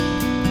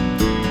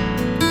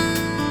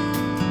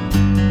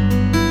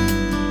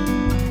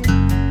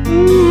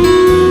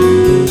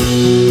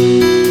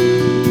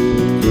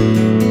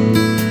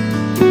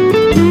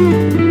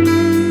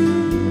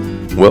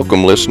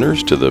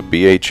listeners, to the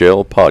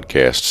BHL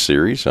podcast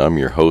series. I'm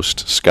your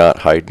host, Scott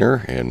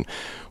Heidner, and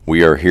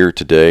we are here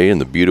today in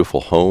the beautiful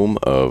home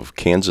of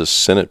Kansas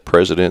Senate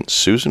President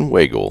Susan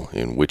Wagle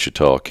in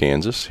Wichita,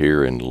 Kansas,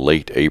 here in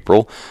late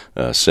April.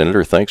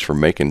 Senator, thanks for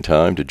making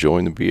time to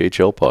join the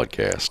BHL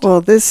podcast.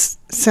 Well, this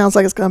sounds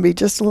like it's going to be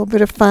just a little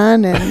bit of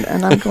fun,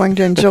 and I'm going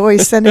to enjoy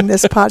sending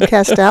this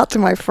podcast out to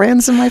my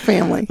friends and my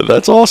family.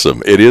 That's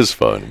awesome. It is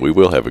fun. We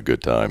will have a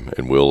good time,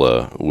 and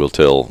we'll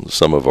tell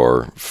some of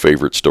our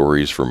favorite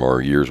stories from our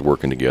years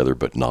working together,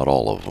 but not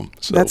all of them.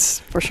 So. That's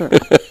for sure.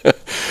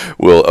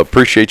 We'll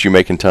appreciate you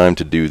making time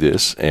to do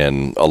this,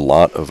 and a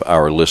lot of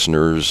our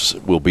listeners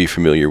will be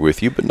familiar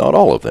with you, but not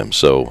all of them.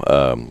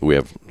 So we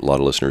have a lot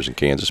of listeners in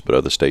Kansas, but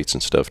other states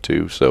and stuff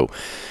too. So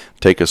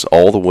take us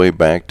all the way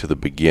back to the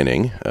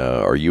beginning.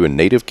 Are you a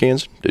native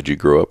Kansan? Did you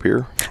grow up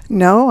here?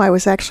 No, I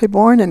was actually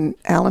born in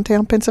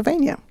Allentown,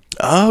 Pennsylvania.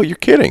 Oh, you're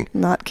kidding.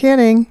 Not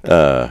kidding. We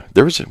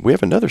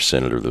have another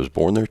senator that was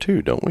born there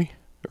too, don't we?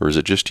 Or is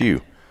it just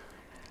you?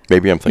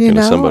 Maybe I'm thinking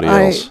of somebody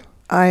else.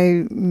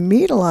 I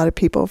meet a lot of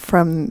people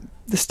from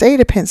the state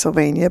of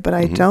Pennsylvania, but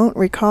I don't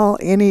recall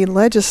any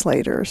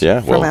legislators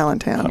from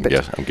Allentown.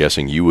 I'm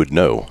guessing you would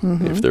know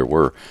if there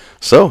were.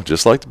 So,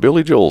 just like the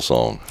Billy Joel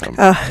song,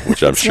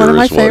 which I'm sure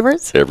is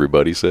what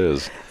everybody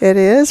says. It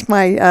is.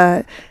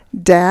 My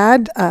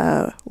dad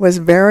was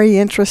very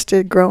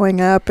interested growing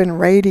up in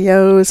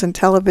radios and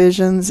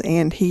televisions,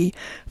 and he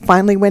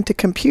finally went to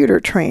computer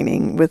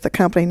training with a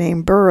company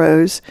named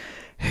Burroughs,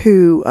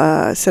 who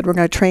said, we're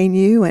going to train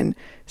you and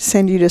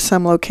send you to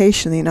some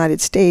location in the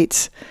United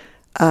States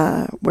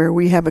where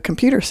we have a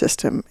computer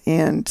system.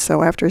 And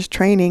so after his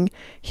training,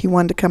 he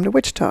wanted to come to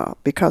Wichita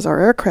because our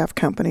aircraft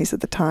companies at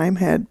the time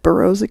had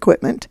Burroughs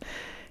equipment.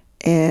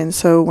 And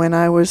so when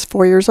I was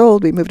 4 years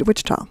old, we moved to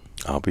Wichita.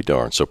 I'll be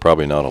darned. So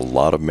probably not a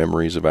lot of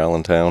memories of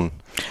Allentown?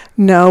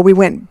 No, we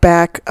went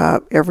back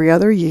every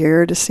other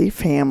year to see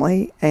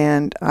family,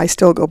 and I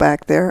still go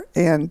back there.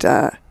 And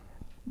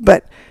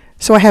but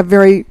so I have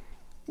very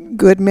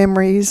good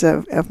memories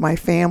of my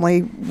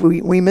family.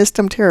 We missed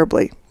them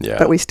terribly,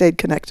 but we stayed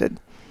connected.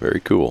 Very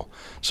cool.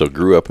 So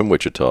grew up in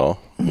Wichita,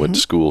 went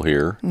to school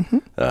here.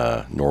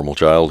 Normal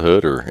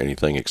childhood or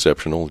anything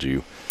exceptional?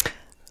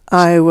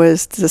 I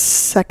was the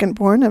second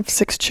born of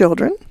 6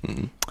 children.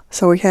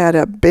 So we had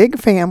a big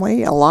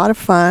family, a lot of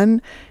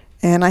fun,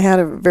 and I had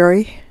a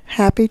very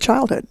happy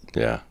childhood.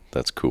 Yeah,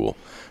 that's cool.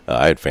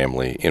 I had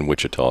family in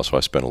Wichita, so I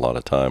spent a lot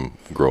of time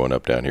growing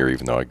up down here,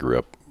 even though I grew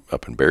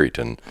up in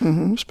Berryton.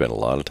 Spent a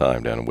lot of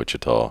time down in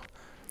Wichita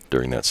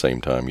during that same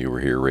time you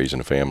were here raising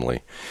a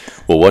family.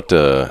 Well, what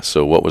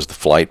was the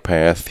flight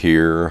path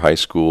here? High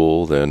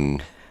school,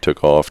 then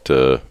took off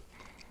to...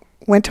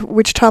 Went to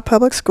Wichita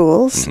Public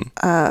Schools.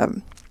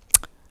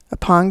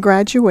 Upon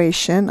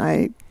graduation,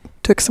 I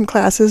took some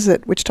classes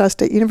at Wichita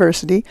State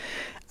University.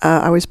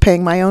 I was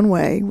paying my own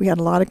way. We had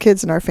a lot of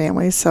kids in our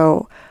family,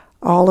 so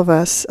all of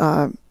us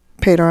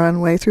paid our own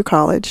way through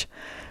college.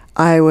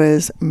 I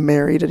was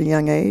married at a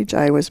young age.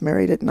 I was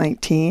married at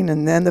 19,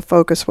 and then the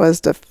focus was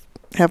to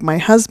have my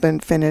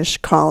husband finish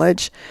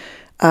college.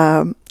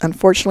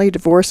 Unfortunately,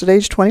 divorced at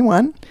age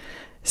 21.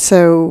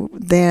 So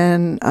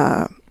then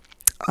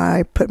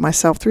I put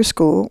myself through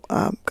school,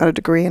 got a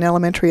degree in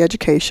elementary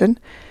education,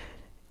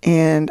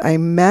 and I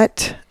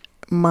met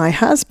my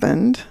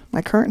husband,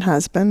 my current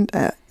husband,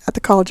 at the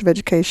College of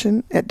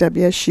Education at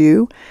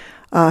WSU.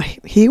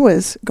 He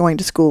was going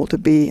to school to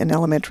be an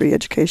elementary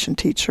education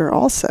teacher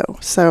also.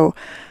 So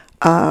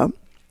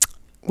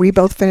we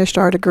both finished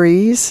our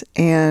degrees,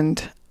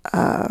 and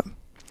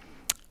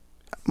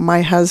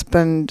my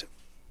husband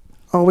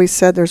always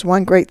said, there's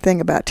one great thing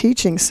about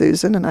teaching,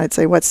 Susan. And I'd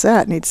say, what's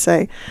that? And he'd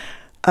say,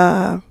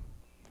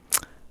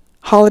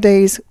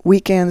 holidays,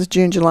 weekends,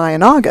 June, July,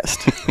 and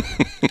August.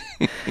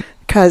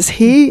 Because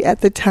he, at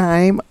the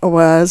time,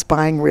 was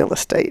buying real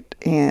estate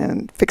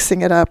and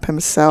fixing it up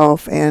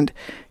himself, and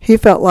he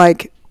felt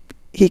like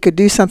he could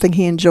do something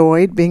he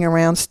enjoyed, being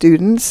around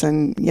students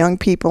and young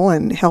people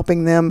and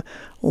helping them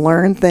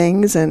learn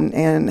things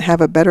and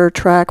have a better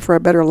track for a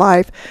better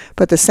life.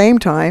 But at the same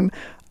time,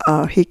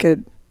 he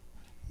could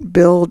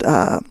build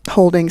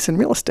holdings in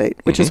real estate,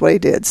 which is what he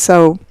did.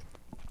 So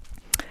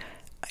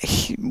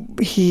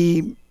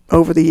he,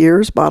 over the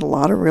years, bought a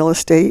lot of real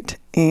estate,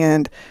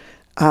 and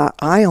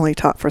I only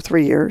taught for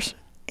 3 years,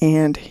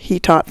 and he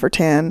taught for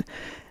 10,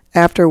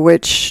 after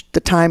which the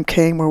time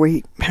came where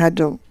we had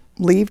to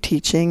leave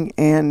teaching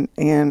and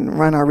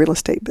run our real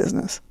estate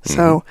business.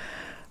 So,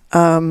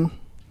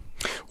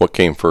 what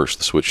came first,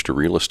 the switch to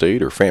real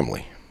estate or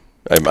family?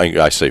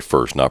 I say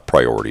first, not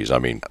priorities. I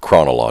mean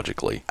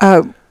chronologically.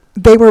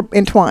 They were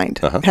entwined.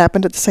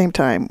 Happened at the same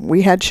time.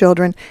 We had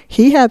children.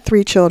 He had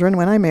 3 children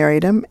when I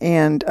married him,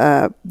 and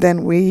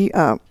then we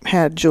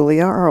had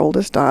Julia, our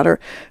oldest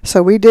daughter.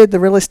 So we did the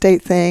real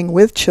estate thing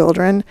with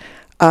children.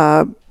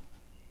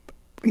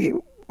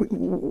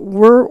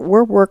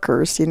 We're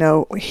workers, you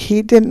know.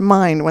 He didn't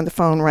mind when the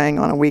phone rang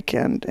on a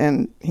weekend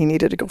and he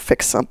needed to go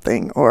fix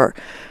something, or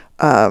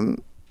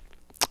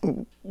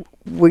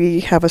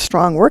we have a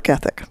strong work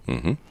ethic.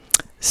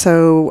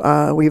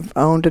 So we've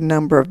owned a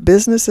number of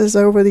businesses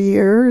over the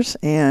years,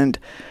 and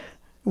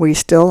we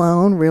still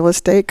own real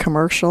estate,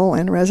 commercial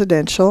and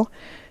residential,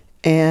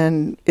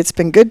 and it's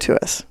been good to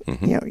us.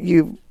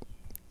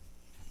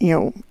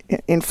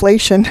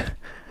 Inflation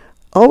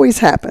always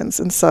happens,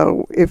 and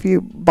so if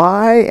you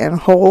buy and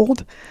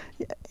hold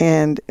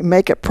and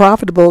make it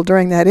profitable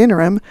during that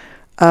interim,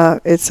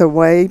 it's a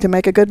way to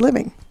make a good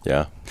living.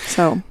 Yeah.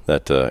 So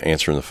that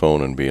answering the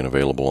phone and being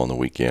available on the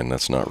weekend,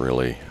 that's not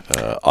really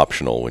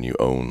optional when you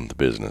own the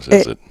business,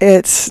 is it?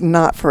 It's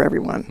not for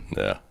everyone.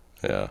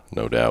 Yeah,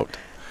 no doubt.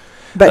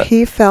 But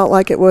he felt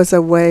like it was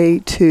a way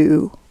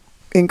to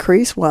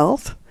increase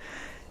wealth.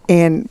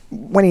 And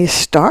when he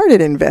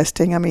started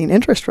investing, I mean,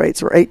 interest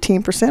rates were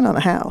 18% on a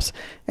house.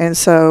 And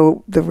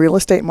so the real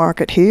estate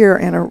market here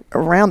and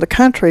around the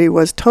country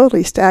was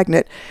totally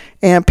stagnant.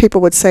 And people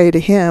would say to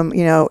him,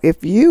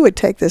 if you would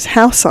take this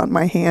house on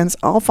my hands,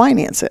 I'll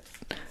finance it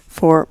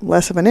for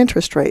less of an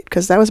interest rate,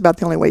 because that was about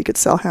the only way you could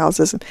sell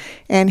houses.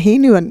 And he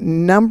knew a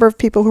number of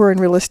people who were in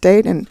real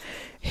estate, and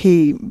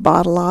he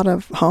bought a lot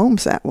of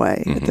homes that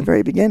way at the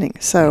very beginning.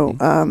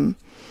 So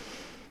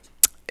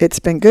it's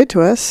been good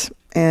to us.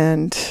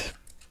 And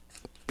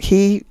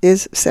he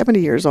is 70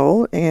 years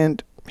old,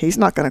 and he's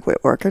not going to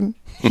quit working.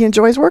 He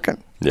enjoys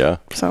working. Yeah.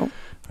 So.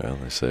 Well,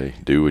 they say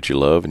do what you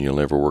love, and you'll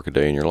never work a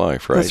day in your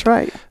life, right? That's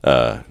right.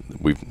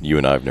 You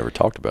and I have never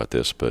talked about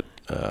this, but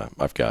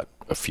I've got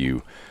a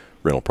few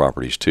rental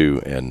properties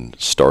too, and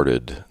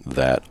started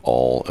that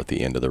all at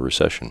the end of the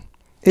recession.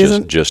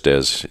 Just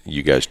as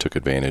you guys took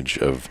advantage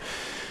of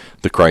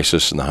the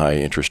crisis and the high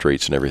interest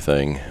rates and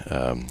everything,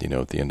 at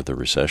the end of the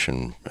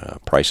recession,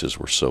 prices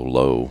were so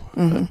low,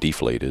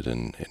 deflated,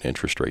 and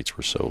interest rates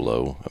were so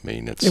low. I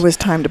mean, it was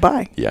time to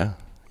buy. Yeah.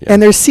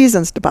 And there's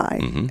seasons to buy,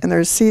 and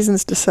there's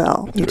seasons to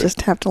sell. That's you right.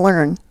 Just have to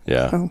learn.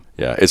 Yeah. So.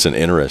 Yeah. It's an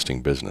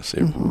interesting business.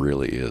 It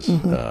really is.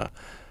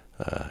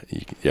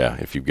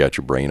 If you've got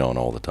your brain on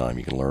all the time,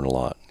 you can learn a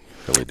lot.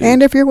 You really do.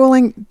 And if you're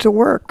willing to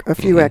work a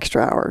few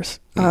extra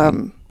hours.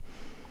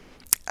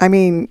 I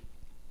mean,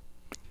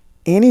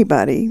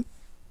 anybody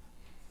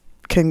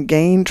can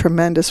gain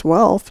tremendous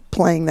wealth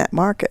playing that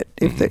market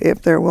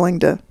if they're willing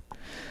to,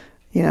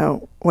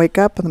 wake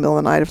up in the middle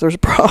of the night if there's a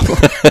problem.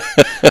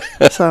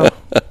 So.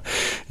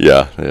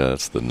 Yeah,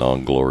 that's the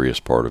non-glorious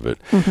part of it.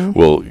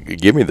 Well,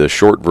 give me the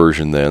short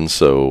version then.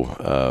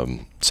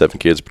 So 7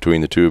 kids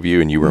between the two of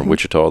you, and you were in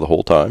Wichita the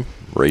whole time,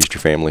 raised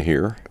your family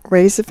here?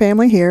 Raised the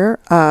family here.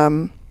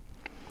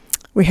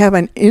 We have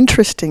an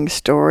interesting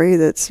story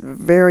that's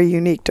very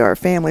unique to our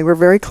family. We're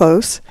very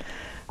close.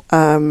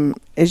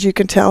 As you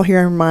can tell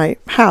here in my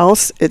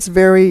house, it's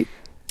very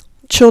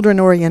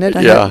children-oriented.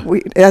 Yeah.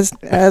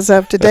 As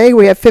of today,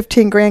 we have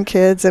 15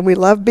 grandkids, and we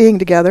love being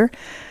together.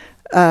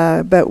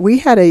 But we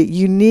had a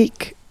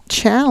unique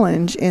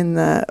challenge in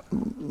the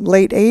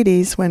late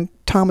 80s when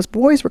Tom's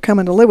boys were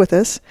coming to live with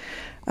us.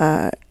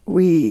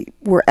 We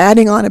were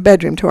adding on a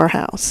bedroom to our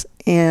house,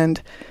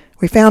 and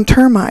we found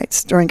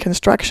termites during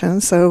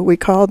construction. So we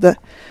called the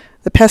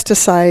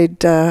pesticide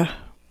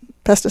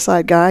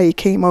guy. He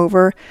came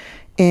over,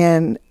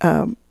 and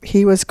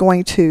he was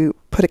going to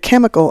put a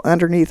chemical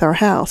underneath our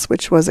house,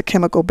 which was a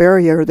chemical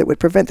barrier that would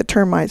prevent the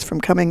termites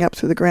from coming up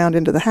through the ground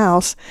into the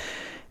house.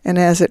 And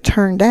as it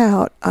turned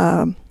out,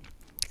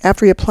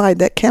 after he applied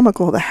that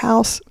chemical, the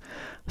house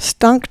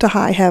stunk to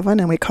high heaven,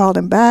 and we called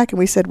him back, and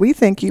we said, we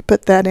think you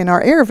put that in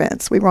our air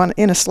vents. We were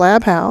in a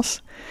slab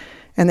house,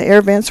 and the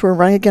air vents were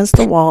running against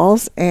the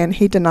walls, and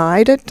he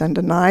denied it,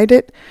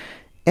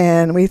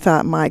 and we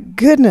thought, my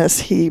goodness,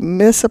 he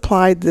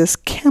misapplied this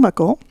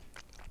chemical,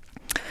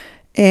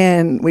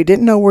 and we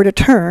didn't know where to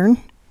turn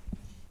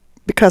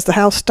because the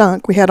house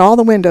stunk. We had all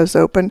the windows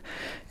open,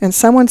 and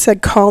someone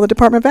said, call the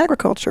Department of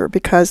Agriculture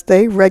because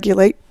they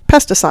regulate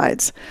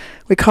pesticides.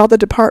 We called the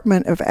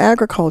Department of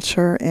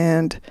Agriculture,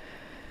 and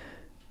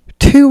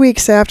 2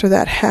 weeks after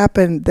that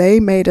happened, they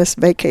made us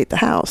vacate the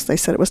house. They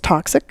said it was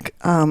toxic.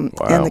 Wow.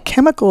 And the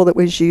chemical that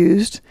was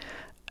used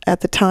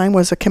at the time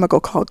was a chemical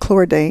called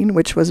chlordane,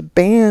 which was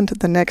banned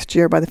the next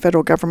year by the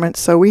federal government.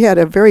 So we had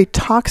a very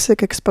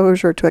toxic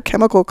exposure to a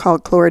chemical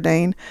called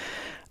chlordane.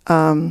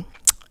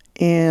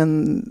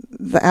 And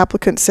the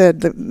applicant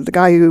said the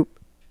guy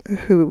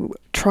who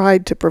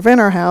tried to prevent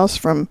our house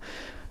from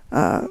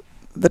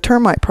the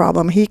termite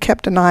problem, he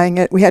kept denying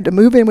it. We had to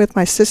move in with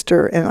my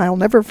sister, and I'll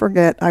never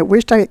forget, I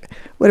wished I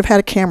would have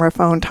had a camera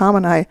phone. Tom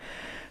and I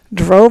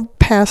drove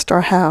past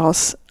our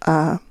house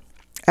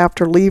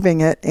after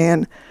leaving it,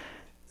 and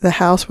the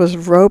house was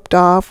roped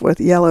off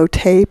with yellow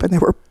tape, and there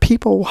were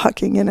people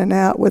walking in and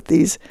out with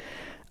these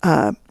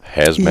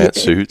hazmat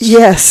suits?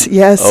 Yes,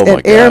 oh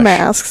and air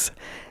masks.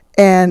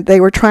 And they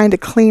were trying to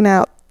clean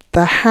out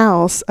the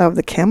house of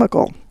the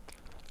chemical.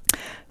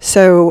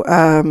 So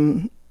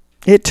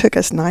it took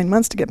us 9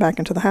 months to get back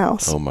into the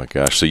house. Oh, my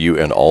gosh. So you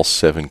and all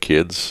 7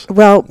 kids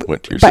went to your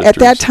but sister's? At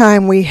that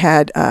time, we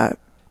had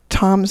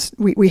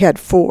we had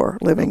 4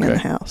 living in the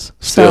house.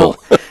 Still.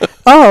 So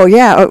Oh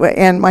yeah,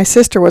 and my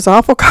sister was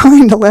awful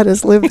kind to let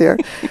us live there,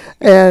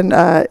 and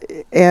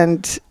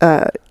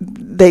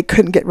they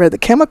couldn't get rid of the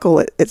chemical.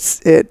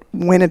 It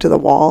went into the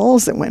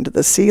walls, it went into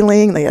the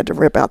ceiling. They had to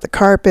rip out the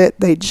carpet.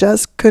 They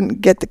just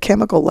couldn't get the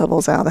chemical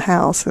levels out of the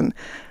house, and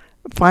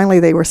finally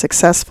they were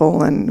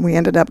successful, and we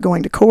ended up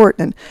going to court.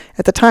 And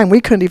at the time,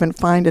 we couldn't even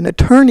find an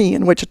attorney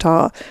in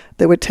Wichita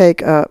that would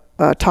take a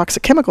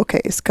toxic chemical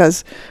case,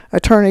 because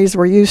attorneys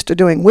were used to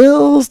doing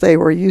wills. They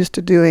were used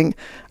to doing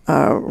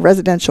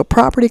residential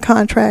property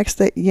contracts.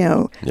 That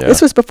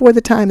This was before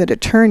the time that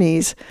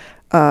attorneys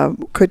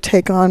could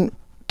take on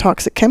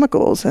toxic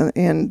chemicals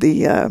and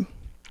the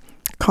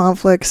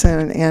conflicts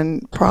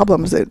and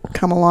problems that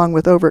come along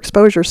with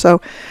overexposure.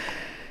 So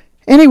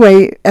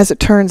anyway, as it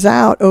turns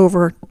out,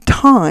 over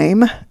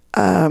time,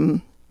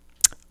 I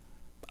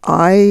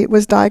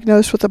was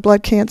diagnosed with a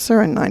blood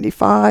cancer in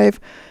 '95.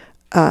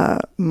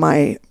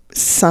 My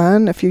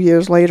son, a few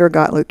years later,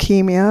 got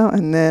leukemia,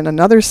 and then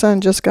another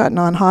son just got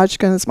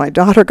non-Hodgkin's. My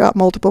daughter got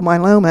multiple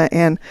myeloma,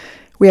 and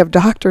we have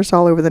doctors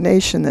all over the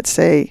nation that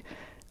say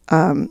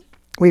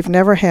we've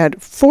never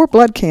had 4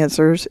 blood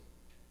cancers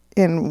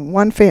in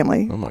one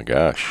family. Oh my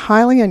gosh.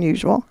 Highly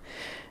unusual.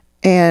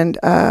 And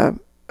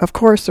of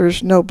course,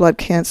 there's no blood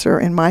cancer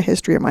in my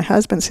history or my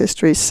husband's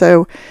history.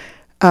 So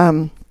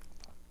I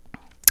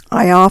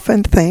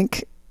often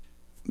think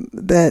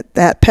that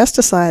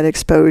pesticide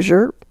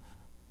exposure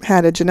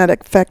had a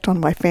genetic effect on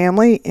my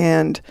family,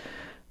 and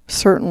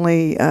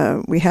certainly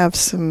we have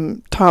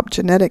some top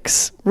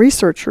genetics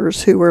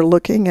researchers who are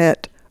looking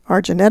at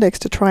our genetics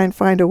to try and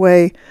find a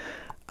way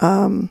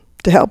to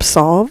help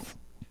solve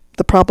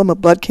the problem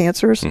of blood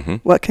cancers. Mm-hmm.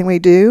 What can we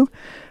do?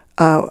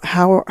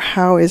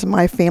 How is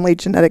my family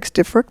genetics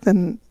different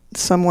than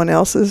someone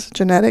else's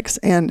genetics?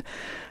 And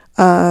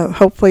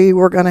hopefully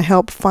we're going to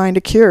help find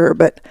a cure.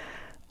 But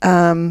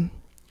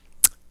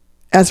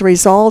as a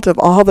result of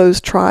all those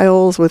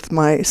trials, with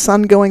my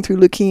son going through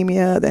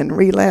leukemia, then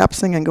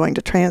relapsing and going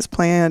to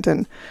transplant,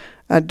 and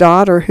a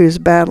daughter who's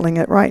battling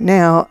it right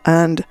now,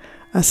 and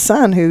a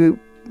son who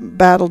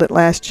battled it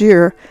last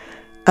year,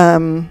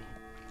 we're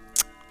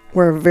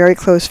a very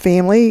close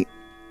family.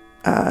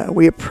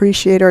 We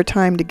appreciate our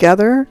time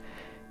together,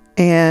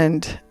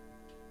 and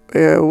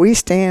we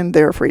stand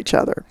there for each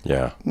other.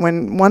 Yeah.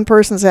 When one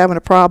person's having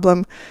a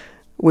problem,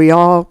 we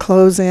all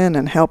close in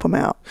and help them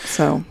out.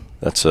 So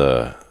that's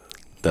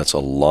a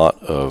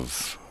lot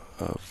of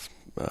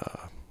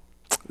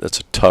that's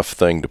a tough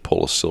thing to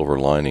pull a silver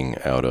lining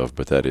out of,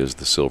 but that is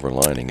the silver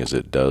lining, is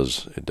it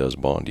does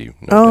bond you.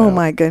 No doubt.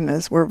 My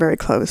goodness, we're very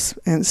close,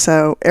 and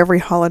so every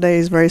holiday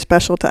is very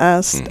special to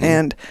us.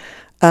 Mm-hmm.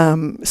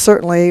 And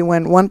certainly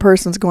when one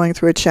person's going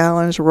through a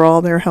challenge, we're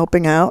all there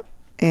helping out,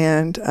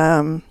 and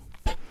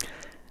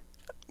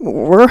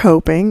we're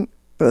hoping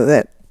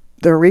that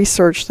the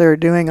research they're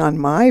doing on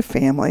my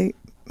family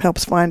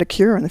helps find a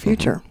cure in the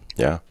future.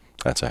 Mm-hmm. Yeah.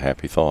 That's a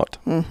happy thought.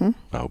 Mm-hmm.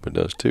 I hope it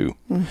does too.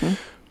 Mm-hmm.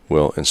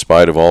 Well, in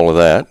spite of all of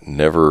that,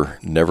 never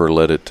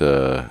let it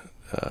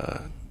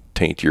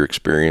taint your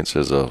experience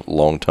as a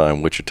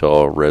longtime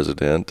Wichita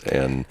resident.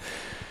 And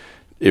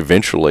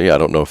eventually, I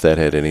don't know if that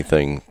had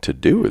anything to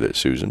do with it,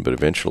 Susan, but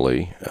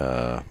eventually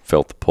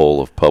felt the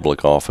pull of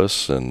public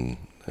office and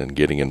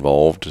getting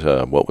involved.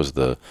 What was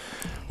the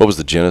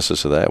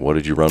genesis of that? What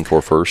did you run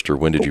for first, or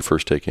when did you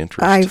first take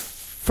interest? I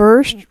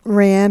first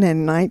ran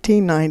in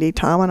 1990.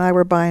 Tom and I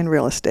were buying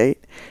real estate,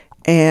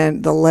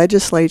 and the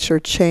legislature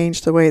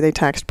changed the way they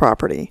taxed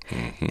property.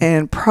 Mm-hmm.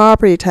 And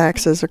property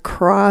taxes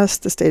across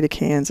the state of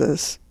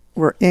Kansas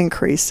were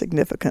increased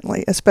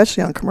significantly,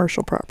 especially on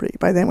commercial property.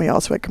 By then, we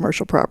also had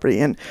commercial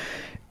property, and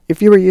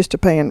if you were used to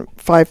paying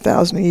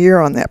 $5,000 a year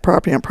on that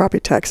property on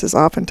property taxes,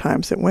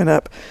 oftentimes it went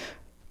up.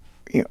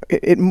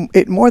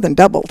 It more than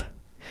doubled.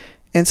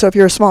 And so, if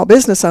you're a small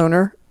business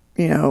owner,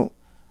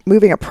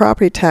 moving a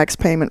property tax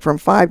payment from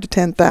 $5,000 to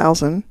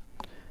 $10,000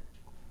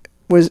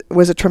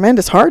 was a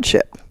tremendous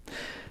hardship.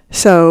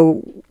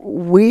 So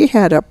we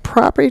had a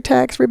property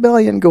tax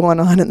rebellion going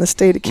on in the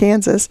state of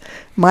Kansas.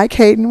 Mike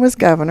Hayden was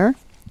governor,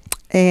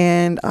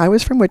 and I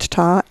was from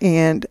Wichita,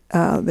 and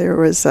there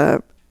was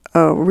a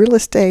real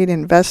estate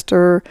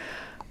investor,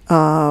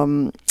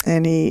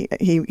 and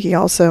he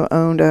also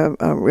owned a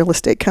real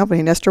estate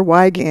company. Nestor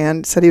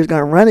Wygand said he was going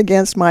to run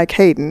against Mike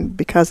Hayden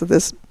because of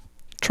this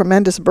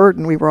tremendous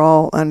burden we were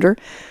all under.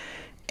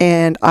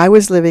 And I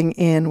was living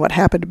in what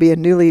happened to be a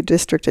newly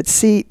districted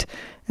seat,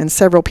 and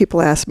several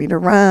people asked me to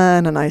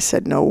run, and I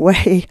said, no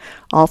way,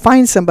 I'll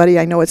find somebody,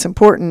 I know it's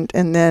important.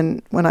 And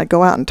then when I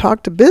go out and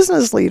talk to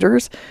business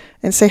leaders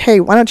and say, hey,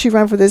 why don't you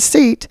run for this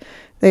seat,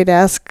 they'd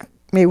ask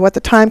me what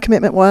the time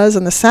commitment was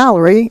and the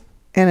salary,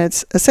 and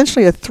it's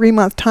essentially a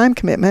 3-month time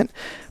commitment,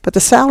 but the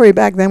salary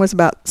back then was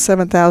about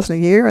 $7,000 a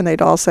year, and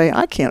they'd all say,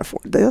 I can't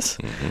afford this.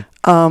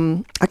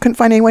 Mm-hmm. I couldn't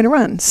find any way to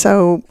run.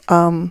 So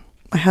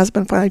my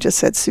husband finally just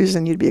said,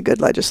 Susan, you'd be a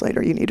good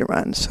legislator. You need to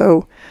run.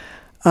 So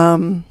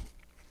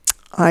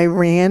I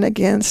ran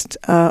against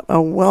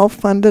a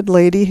well-funded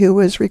lady who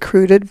was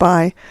recruited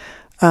by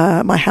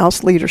my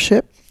House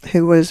leadership,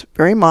 who was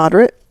very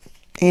moderate.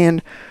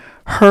 And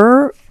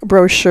her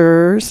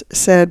brochures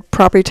said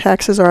property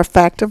taxes are a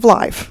fact of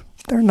life.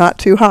 They're not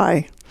too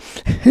high.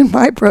 And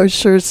my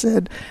brochure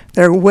said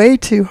they're way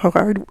too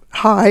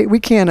high.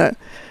 We can't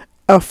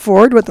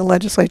afford what the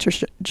legislature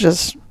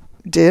just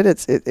did.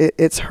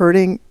 It's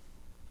hurting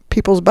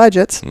people's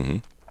budgets. Mm-hmm.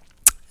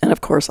 And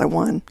of course I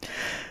won.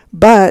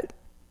 But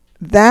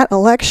that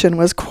election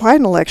was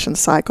quite an election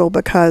cycle,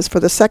 because for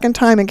the second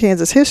time in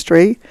Kansas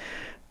history,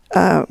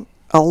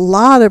 a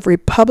lot of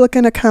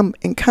Republican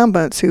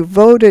incumbents who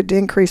voted to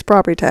increase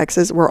property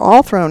taxes were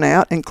all thrown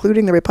out,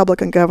 including the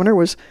Republican governor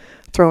was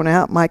thrown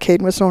out. Mike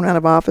Hayden was thrown out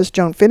of office.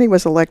 Joan Finney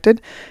was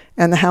elected,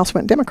 and the House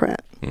went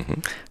Democrat. Mm-hmm.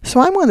 So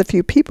I'm one of the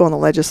few people in the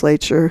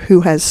legislature who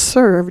has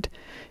served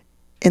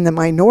in the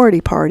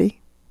minority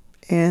party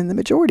and the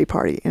majority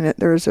party. And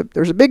there's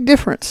a big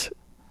difference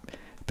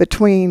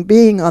between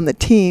being on the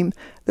team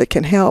that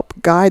can help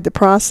guide the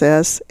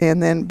process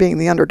and then being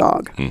the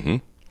underdog. Mm-hmm.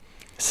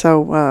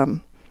 So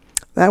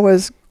that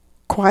was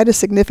quite a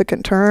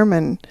significant term,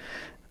 and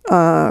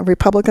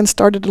Republicans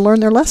started to learn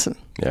their lesson.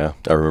 Yeah,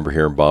 I remember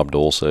hearing Bob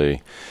Dole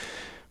say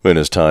in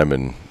his time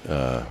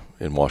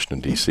in Washington,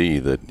 D.C.,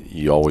 that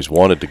you always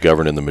wanted to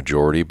govern in the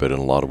majority, but in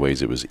a lot of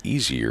ways it was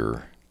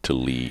easier to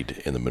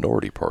lead in the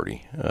minority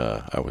party.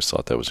 I always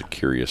thought that was a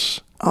curious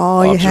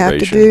All you have to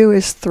observation. do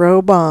is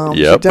throw bombs.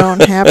 Yep. You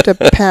don't have to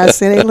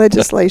pass any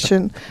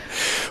legislation.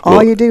 All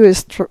Well- you do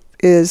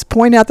is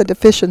point out the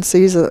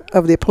deficiencies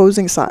of the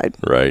opposing side.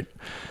 Right.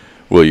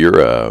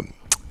 Well,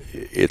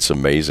 it's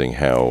amazing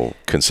how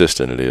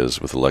consistent it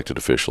is with elected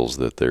officials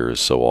that there is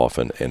so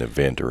often an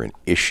event or an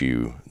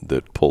issue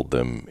that pulled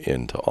them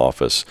into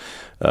office.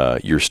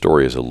 Your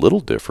story is a little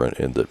different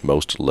in that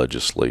most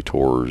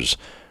legislators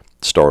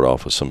start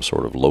off with some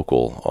sort of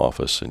local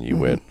office, and you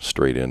Mm-hmm. went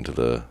straight into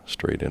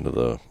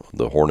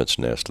the hornet's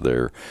nest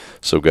there.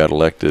 So got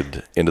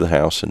elected into the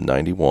House in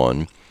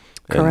 91.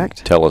 Correct.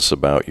 And tell us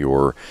about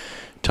your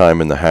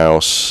time in the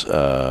House.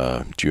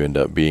 Did you end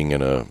up being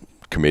in a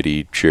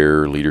committee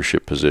chair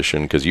leadership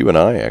position? Because you and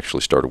I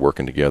actually started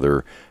working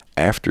together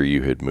after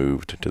you had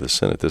moved to the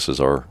Senate. This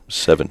is our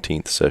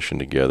 17th session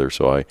together,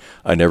 so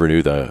I never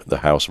knew the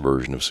House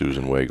version of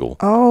Susan Wagle.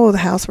 Oh, the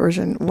House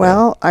version.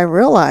 Well, I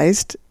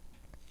realized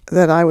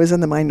that I was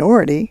in the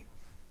minority.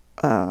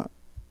 The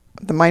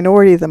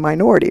minority of the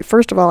minority.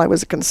 First of all, I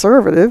was a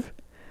conservative,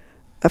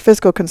 a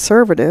fiscal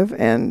conservative,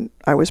 and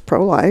I was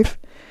pro-life.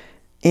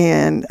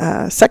 And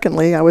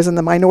secondly, I was in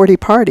the minority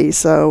party.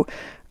 So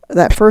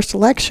that first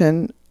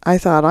election, I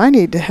thought I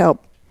need to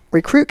help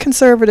recruit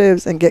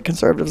conservatives and get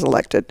conservatives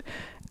elected.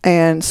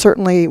 And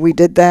certainly we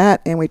did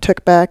that, and we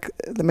took back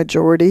the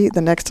majority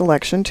the next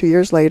election 2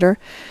 years later.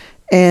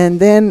 And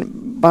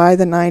then by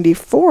the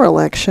 94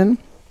 election,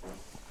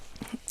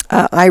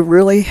 I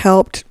really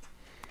helped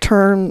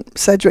turn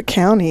Sedgwick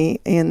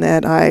County in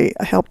that I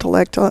helped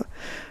elect a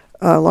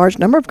large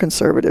number of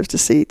conservatives to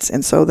seats.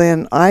 And so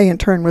then I, in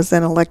turn, was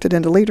then elected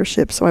into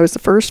leadership. So I was the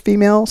first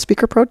female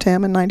Speaker Pro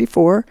Tem in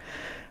 94.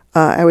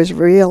 I was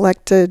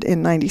reelected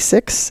in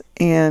 96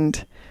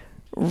 and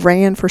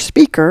ran for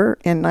Speaker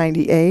in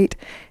 98.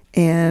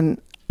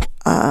 And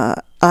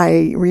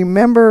I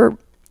remember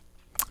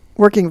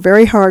working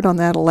very hard on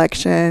that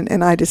election,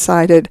 and I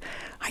decided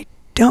I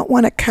don't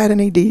want to cut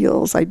any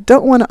deals. I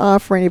don't want to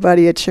offer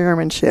anybody a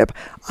chairmanship.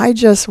 I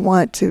just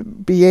want to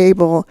be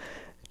able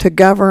to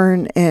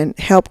govern and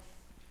help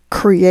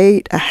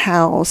create a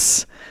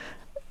House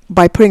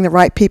by putting the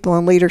right people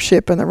in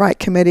leadership and the right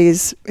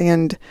committees.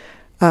 And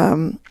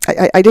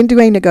I didn't do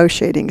any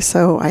negotiating.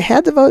 So I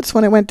had the votes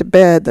when I went to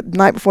bed the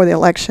night before the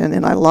election,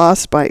 and I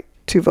lost by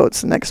 2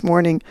 votes the next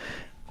morning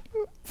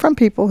from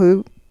people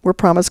who were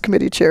promised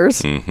committee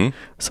chairs. Mm-hmm.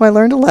 So I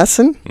learned a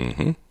lesson.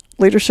 Mm-hmm.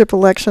 Leadership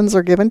elections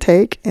are give and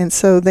take. And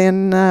so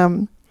then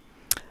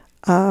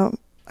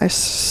I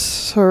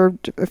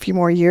served a few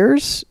more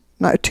years,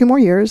 2 more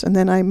years, and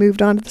then I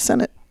moved on to the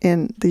Senate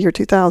in the year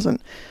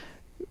 2000,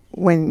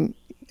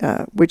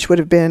 which would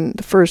have been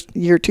the first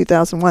year,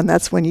 2001.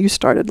 That's when you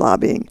started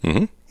lobbying.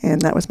 Mm-hmm.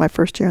 And that was my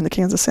first year in the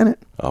Kansas Senate.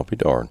 I'll be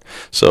darned.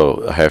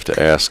 So I have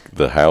to ask,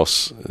 the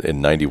House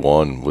in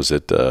 91, was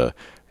it the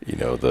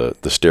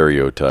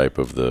stereotype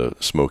of the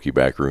smoky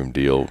backroom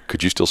deal?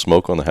 Could you still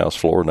smoke on the House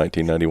floor in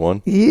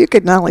 1991? You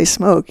could not only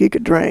smoke, you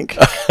could drink.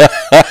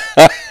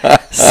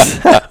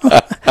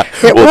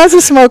 It was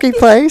a smoky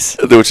place.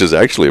 Which is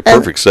actually a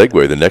perfect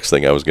segue. The next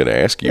thing I was going to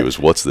ask you is,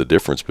 what's the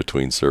difference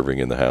between serving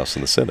in the House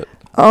and the Senate?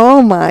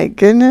 Oh, my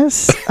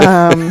goodness.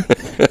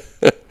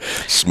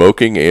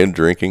 Smoking and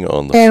drinking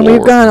on the And floor.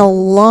 we've gone a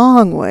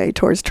long way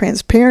towards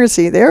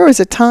transparency. There was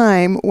a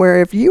time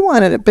where if you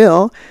wanted a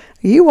bill,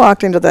 you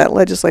walked into that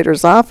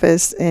legislator's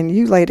office and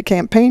you laid a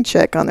campaign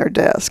check on their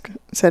desk.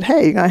 Said,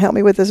 hey, you going to help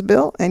me with this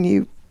bill? And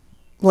you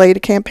laid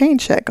a campaign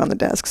check on the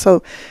desk.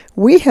 So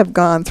we have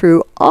gone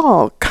through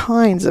all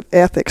kinds of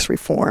ethics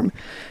reform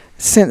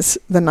since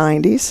the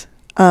 90s,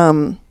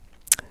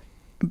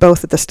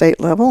 both at the state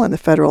level and the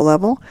federal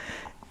level.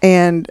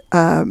 And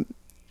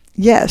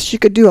yes, you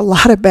could do a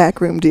lot of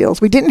backroom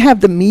deals. We didn't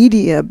have the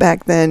media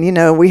back then.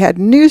 We had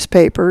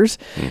newspapers,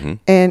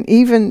 and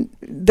even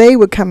they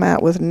would come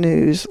out with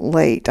news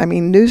late. I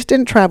mean, news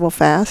didn't travel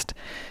fast,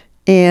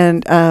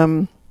 and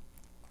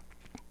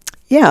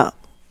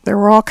there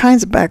were all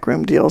kinds of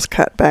backroom deals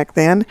cut back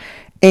then,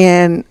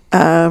 and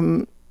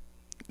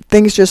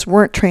things just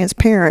weren't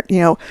transparent.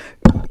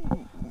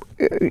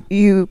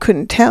 You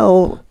couldn't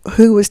tell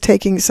who was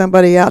taking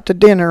somebody out to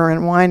dinner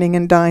and wining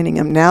and dining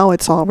them. Now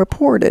it's all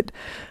reported.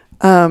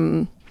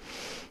 And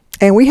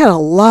we had a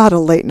lot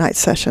of late night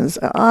sessions.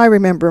 I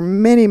remember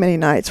many, many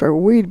nights where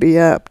we'd be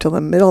up till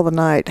the middle of the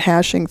night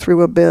hashing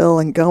through a bill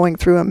and going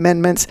through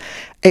amendments.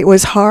 It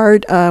was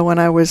hard when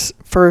I was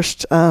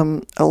first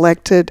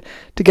elected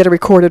to get a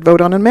recorded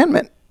vote on an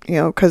amendment,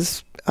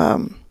 because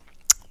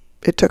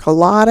it took a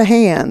lot of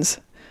hands.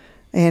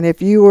 And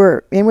if you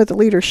were in with the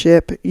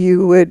leadership,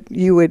 you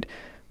would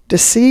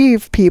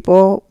deceive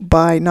people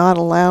by not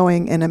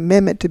allowing an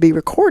amendment to be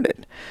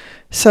recorded.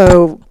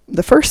 So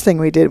the first thing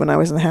we did when I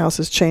was in the House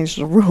is change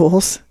the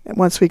rules. And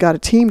once we got a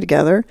team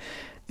together,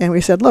 and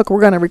we said, look, we're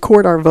going to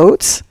record our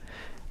votes,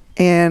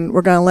 and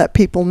we're going to let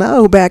people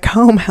know back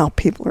home how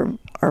people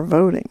are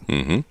voting.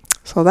 Mm-hmm.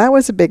 So that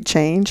was a big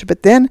change.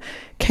 But then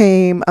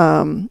came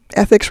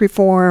ethics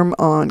reform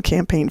on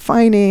campaign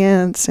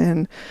finance,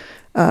 and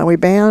we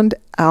banned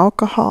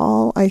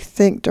alcohol, I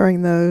think,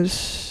 during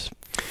those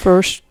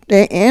first,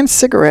 and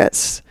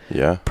cigarettes.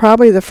 Yeah.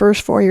 Probably the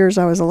first 4 years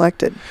I was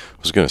elected.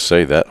 I was going to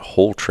say, that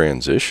whole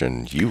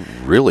transition, you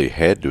really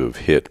had to have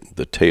hit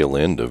the tail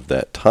end of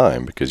that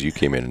time, because you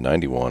came in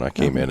 91, I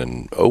came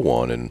in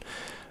 01, and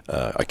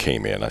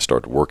I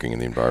started working in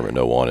the environment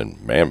in 01,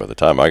 and man, by the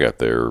time I got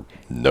there,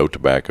 no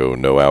tobacco,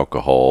 no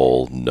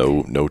alcohol,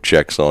 no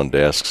checks on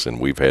desks, and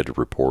we've had to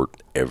report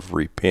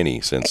every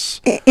penny since.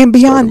 And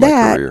beyond my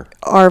that, career.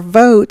 Our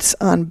votes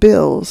on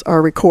bills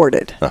are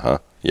recorded.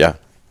 Yeah.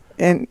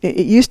 And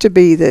it used to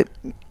be that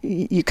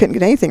you couldn't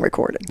get anything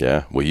recorded.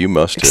 Yeah. Well, you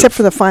must have. Except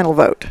for the final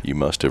vote. You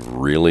must have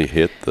really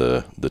hit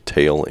the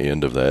tail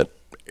end of that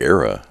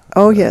era.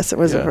 Oh, yes. It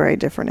was a very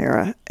different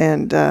era.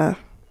 And,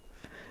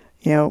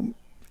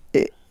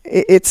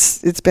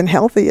 it's been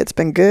healthy. It's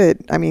been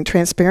good. I mean,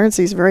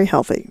 transparency is very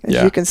healthy.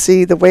 As you can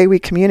see, the way we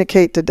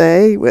communicate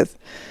today with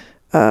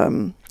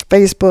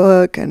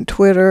Facebook and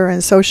Twitter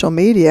and social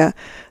media,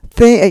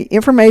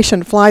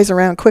 information flies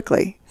around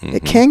quickly. Mm-hmm.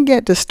 It can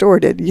get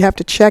distorted. You have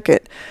to check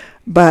it.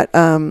 But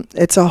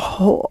it's a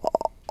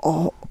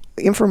whole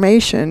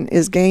information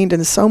is gained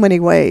in so many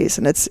ways,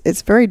 and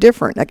it's very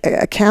different.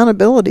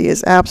 Accountability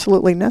is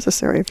absolutely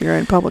necessary if you're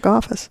in public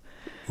office.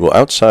 Well,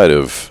 outside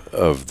of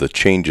the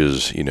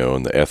changes,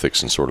 in the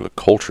ethics and sort of the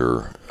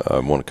culture, I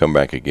want to come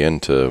back again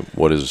to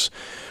what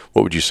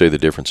would you say the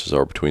differences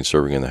are between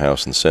serving in the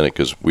House and the Senate?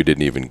 Because we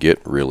didn't even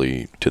get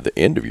really to the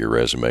end of your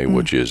resume,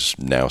 which is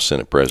now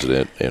Senate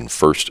President and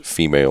first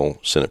female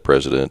Senate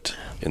President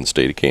in the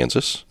state of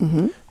Kansas.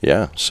 Mm-hmm.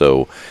 Yeah.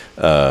 So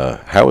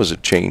how has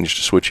it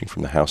changed switching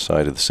from the House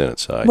side to the Senate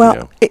side?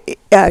 Well,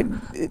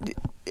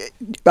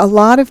 a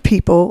lot of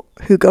people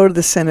who go to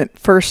the Senate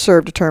first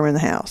serve a term in the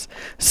House.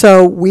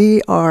 So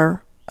we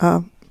are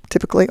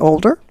typically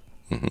older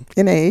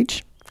in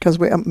age, because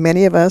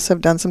many of us have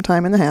done some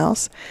time in the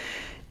House.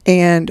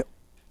 And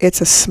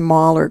it's a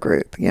smaller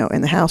group.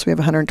 In the House we have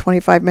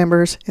 125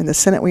 members. In the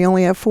Senate we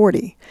only have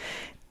 40.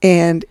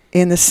 And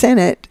in the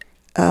Senate,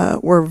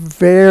 we're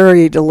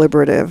very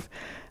deliberative.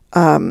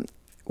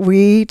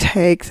 We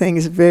take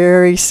things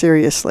very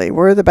seriously.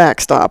 We're the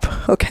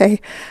backstop, okay?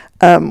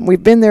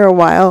 We've been there a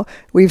while.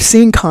 We've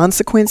seen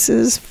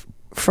consequences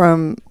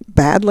from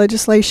bad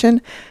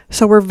legislation.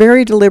 So we're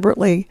very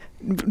deliberative.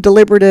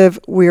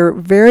 We're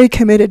very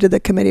committed to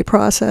the committee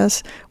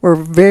process. We're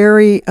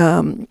very...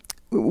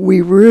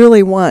 we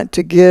really want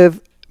to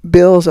give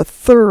bills a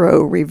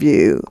thorough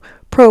review,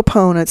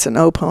 proponents and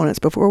opponents,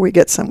 before we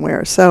get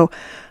somewhere. So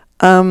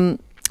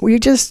we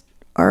just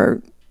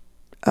are,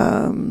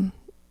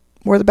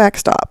 we're the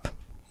backstop.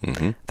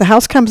 Mm-hmm. The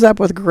House comes up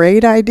with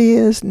great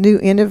ideas, new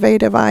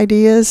innovative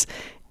ideas,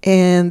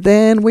 and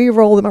then we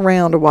roll them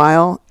around a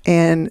while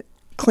and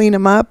clean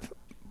them up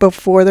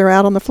before they're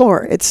out on the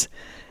floor. It's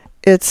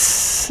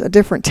a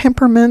different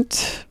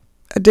temperament,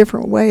 a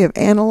different way of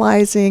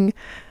analyzing.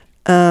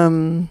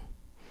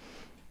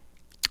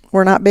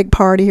 We're not big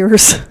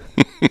partiers.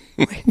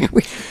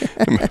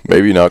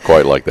 Maybe not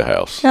quite like the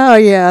House. Oh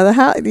yeah,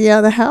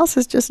 the House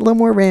is just a little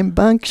more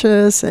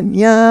rambunctious and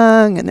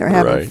young, and they're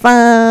having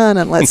fun,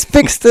 and let's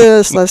fix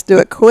this, let's do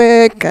it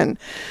quick, and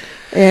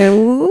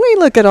we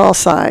look at all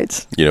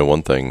sides.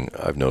 One thing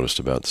I've noticed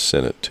about the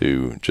Senate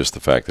too, just the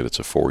fact that it's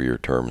a 4-year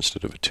term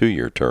instead of a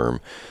 2-year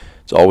term.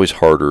 It's always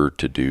harder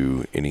to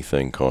do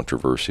anything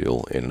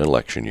controversial in an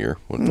election year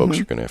when folks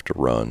are going to have to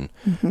run,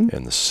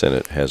 and the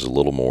Senate has a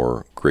little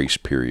more grace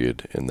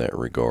period in that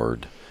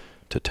regard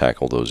to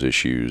tackle those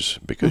issues,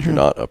 because you're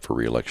not up for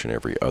re-election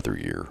every other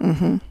year.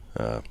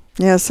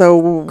 Yeah,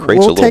 so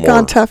Creates a we'll little take on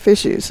more- tough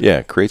issues. Yeah,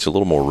 it creates a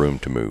little more room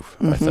to move,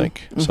 I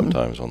think,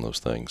 sometimes on those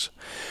things.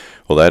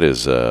 Well, that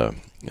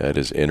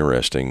is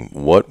interesting.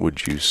 What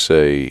would you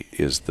say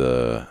is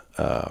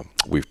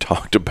we've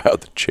talked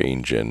about the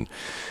change in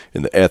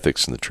the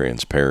ethics and the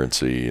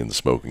transparency and the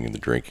smoking and the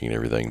drinking and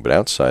everything, but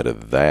outside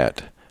of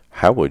that,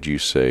 how would you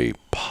say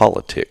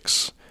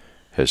politics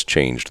has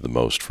changed the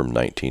most from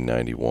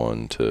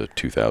 1991 to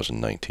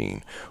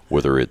 2019?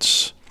 Whether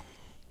it's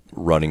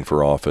running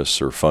for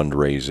office or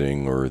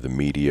fundraising or the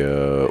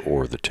media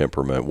or the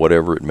temperament,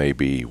 whatever it may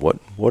be, what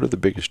are the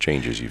biggest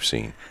changes you've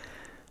seen?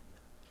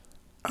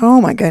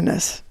 Oh my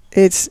goodness,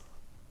 it's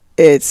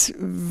a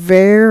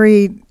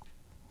very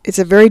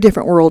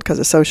different world because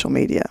of social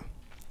media,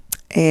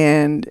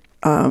 and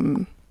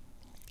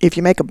if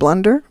you make a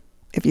blunder,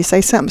 if you say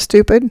something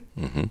stupid,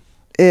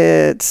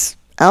 it's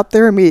out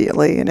there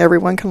immediately, and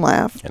everyone can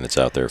laugh, And it's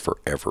out there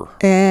forever.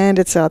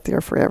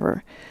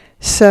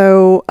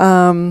 So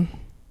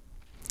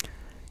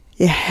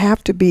you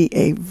have to be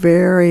a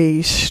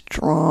very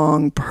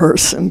strong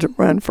person to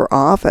run for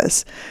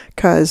office,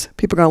 because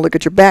people are going to look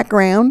at your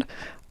background.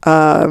 They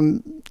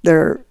want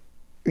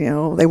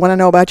to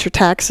know about your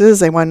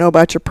taxes. They want to know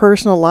about your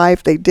personal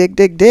life. They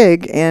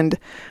dig, and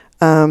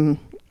you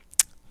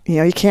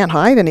can't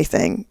hide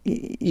anything.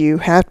 You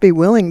have to be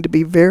willing to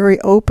be very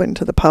open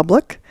to the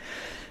public,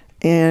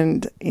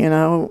 and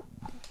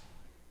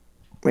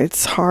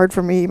it's hard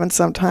for me even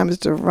sometimes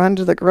to run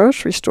to the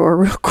grocery store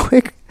real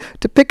quick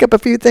to pick up a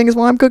few things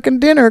while I'm cooking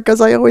dinner,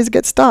 because I always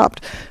get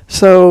stopped.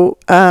 So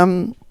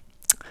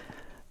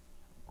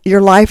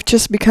your life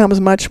just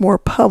becomes much more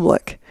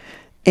public.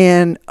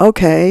 And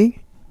okay,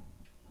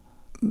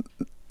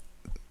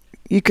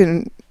 you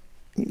can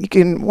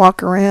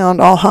walk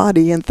around all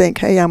haughty and think,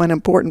 hey, I'm an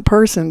important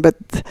person, but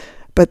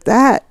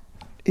that,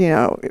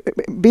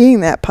 being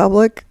that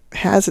public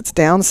has its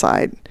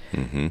downside.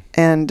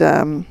 And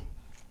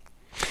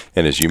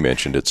as you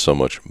mentioned, it's so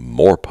much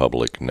more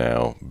public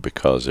now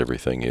because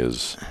everything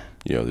is,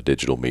 the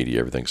digital media,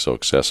 everything's so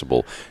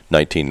accessible.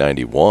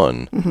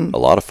 1991, a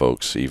lot of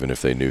folks, even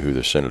if they knew who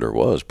the senator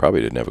was,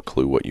 probably didn't have a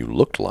clue what you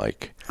looked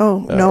like.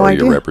 Oh, no or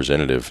idea. Your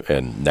representative.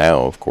 And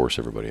now, of course,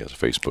 everybody has a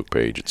Facebook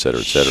page, et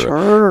cetera, et cetera.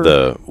 Sure.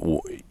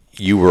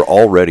 You were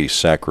already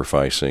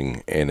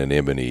sacrificing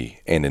anonymity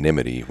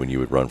when you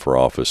would run for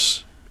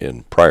office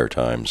in prior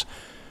times,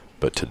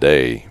 but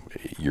today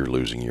you're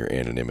losing your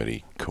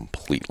anonymity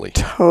completely.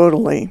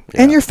 Totally.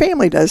 Yeah. And your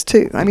family does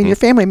too. I mean, your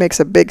family makes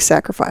a big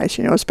sacrifice,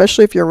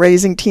 especially if you're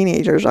raising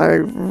teenagers. I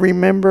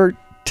remember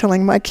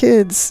telling my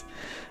kids,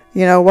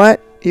 you know what,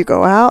 you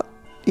go out,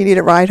 you need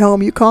a ride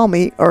home, you call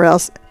me, or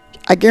else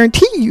I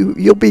guarantee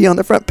you'll be on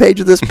the front page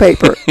of this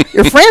paper.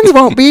 Your friends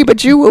won't be,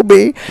 but you will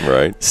be.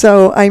 Right.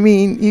 So, I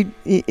mean,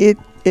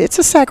 it's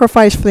a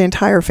sacrifice for the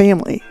entire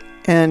family.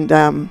 And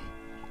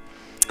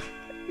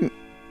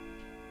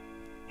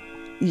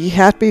you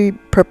have to be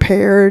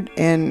prepared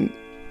and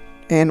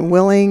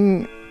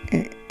willing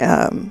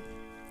to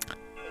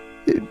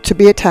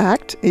be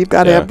attacked. You've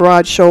got to have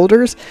broad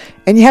shoulders,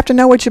 and you have to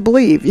know what you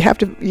believe. You have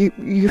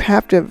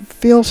to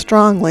feel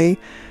strongly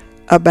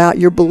about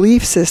your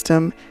belief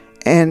system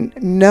and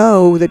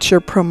know that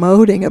you're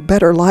promoting a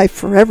better life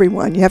for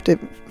everyone. You have to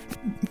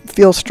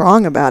feel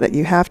strong about it.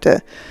 You have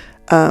to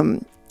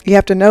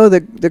know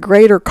the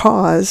greater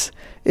cause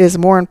is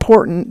more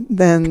important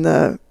than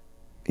the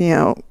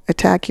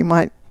attack you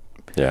might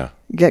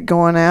get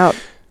going out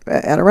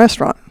at a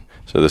restaurant.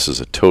 So this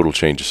is a total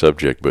change of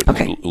subject, but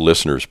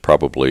listeners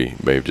probably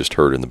may have just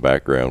heard in the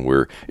background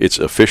where it's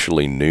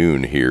officially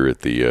noon here at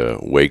the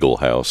Wagle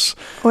House.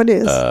 Oh, it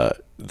is.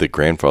 The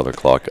grandfather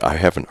clock, I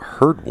haven't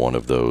heard one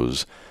of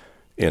those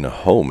in a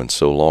home in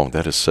so long.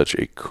 That is such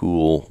a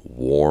cool,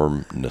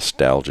 warm,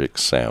 nostalgic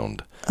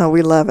sound. Oh,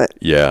 we love it.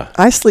 Yeah.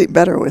 I sleep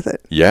better with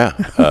it. Yeah.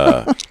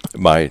 I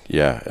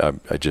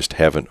just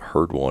haven't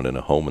heard one in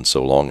a home in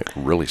so long. It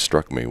really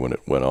struck me when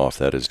it went off.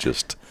 That is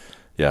just,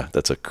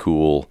 that's a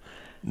cool,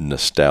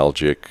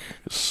 nostalgic,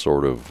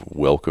 sort of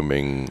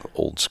welcoming,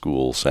 old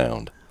school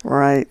sound.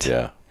 Right.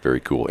 Yeah. Very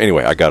cool.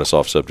 Anyway, I got us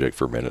off subject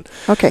for a minute.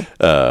 Okay.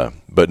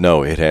 But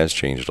no, it has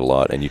changed a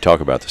lot. And you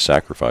talk about the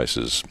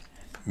sacrifices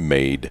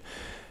made.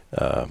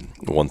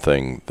 One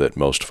thing that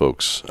most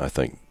folks, I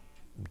think,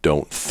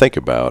 don't think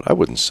about, I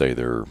wouldn't say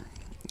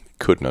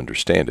couldn't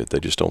understand it, they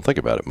just don't think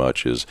about it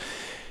much, is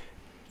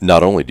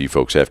not only do you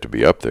folks have to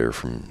be up there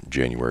from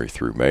January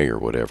through May or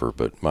whatever,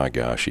 but my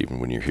gosh, even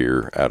when you're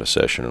here out of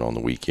session and on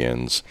the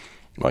weekends,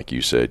 like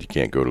you said, you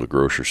can't go to the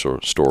grocery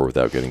store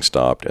without getting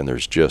stopped, and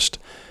there's just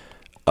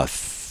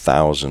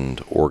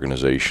 1,000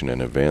 organization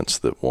and events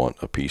that want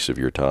a piece of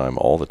your time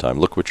all the time.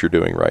 Look what you're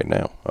doing right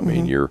now. I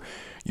mean,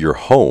 you're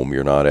home.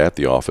 You're not at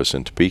the office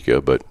in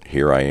Topeka, but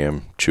here I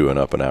am chewing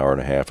up an hour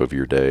and a half of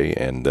your day,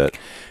 and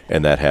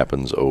that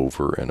happens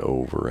over and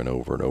over and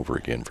over and over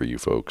again for you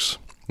folks.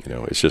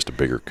 It's just a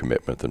bigger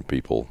commitment than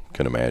people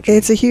can imagine.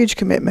 It's a huge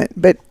commitment,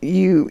 but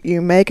you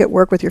make it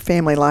work with your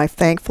family life.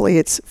 Thankfully,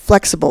 it's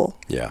flexible.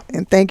 Yeah.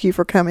 And thank you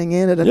for coming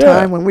in at a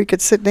time when we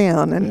could sit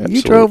down. And Absolutely.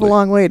 You drove a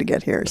long way to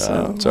get here,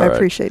 so I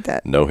appreciate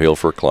that. No hill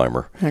for a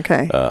climber.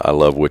 Okay. I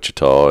love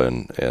Wichita,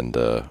 and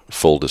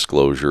full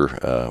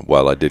disclosure,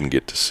 while I didn't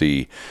get to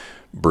see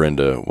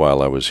Brenda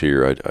while I was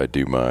here, I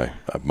do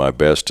my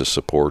best to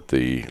support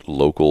the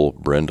local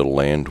Brenda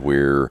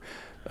Landwehr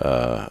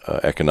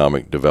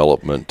economic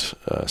development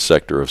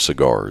sector of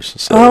cigars.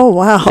 So, oh,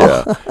 wow.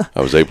 Yeah,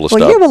 I was able to Well,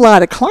 stop. you have a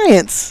lot of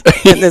clients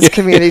in this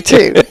community,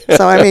 too.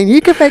 So, I mean,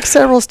 you can make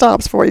several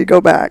stops before you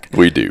go back.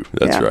 We do.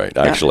 That's right.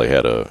 I yeah. actually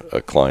had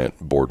a client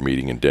board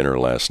meeting and dinner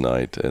last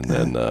night, and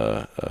then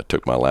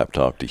took my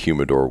laptop to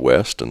Humidor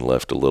West and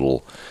left a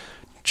little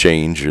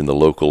change in the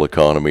local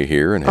economy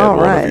here, and had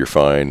one of your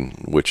fine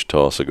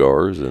Wichita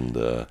cigars,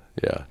 and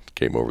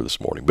came over this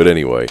morning. But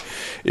anyway,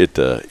 it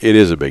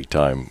is a big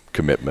time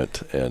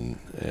commitment,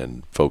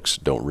 and folks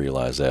don't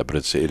realize that, but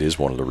it is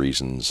one of the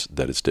reasons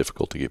that it's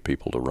difficult to get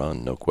people to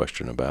run, no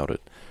question about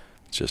it.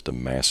 It's just a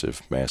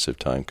massive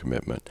time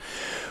commitment.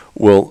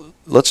 Well,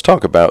 let's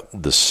talk about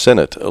the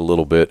Senate a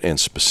little bit, and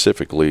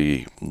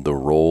specifically the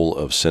role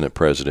of Senate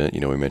President.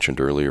 We mentioned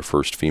earlier,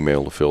 first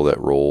female to fill that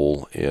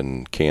role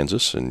in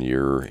Kansas, and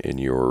you're in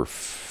your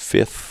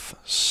 5th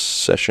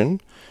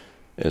session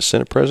as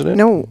Senate President?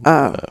 No,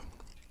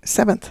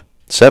 7th.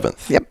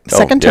 7th. Yep,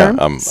 second term.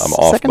 I'm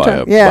off second by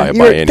term. a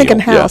biennial. Thinking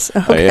House.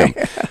 Yeah, okay. I am.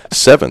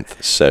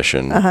 7th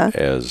session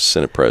as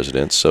Senate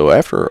President. So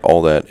after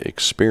all that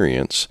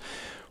experience,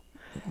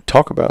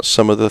 talk about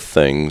some of the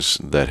things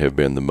that have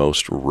been the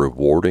most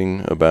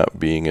rewarding about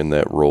being in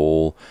that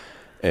role,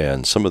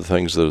 and some of the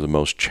things that are the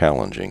most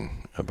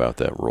challenging about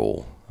that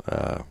role.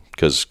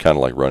 Because kind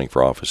of like running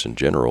for office in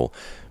general,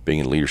 being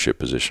in a leadership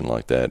position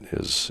like that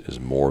is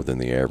more than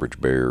the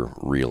average bear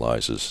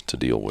realizes to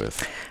deal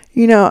with.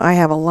 I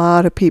have a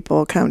lot of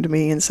people come to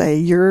me and say,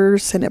 you're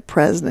Senate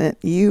President,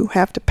 you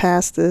have to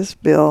pass this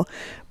bill.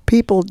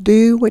 People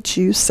do what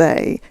you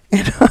say.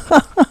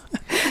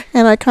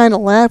 And I kind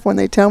of laugh when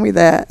they tell me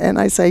that. And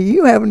I say,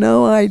 you have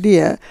no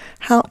idea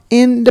how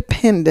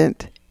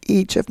independent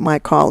each of my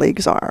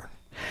colleagues are.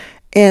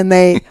 And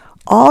they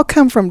all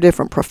come from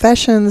different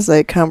professions.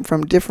 They come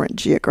from different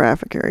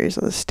geographic areas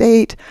of the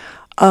state.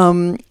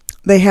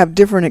 They have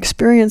different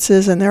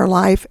experiences in their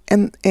life,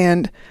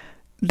 and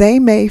they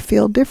may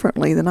feel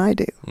differently than I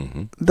do.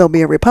 Mm-hmm. They'll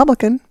be a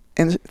Republican,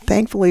 and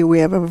thankfully we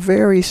have a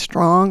very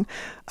strong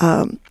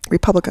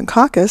Republican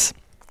caucus,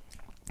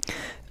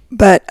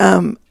 but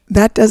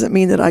that doesn't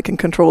mean that I can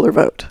control their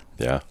vote.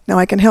 Yeah. Now,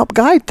 I can help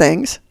guide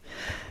things.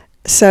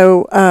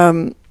 So,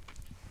 and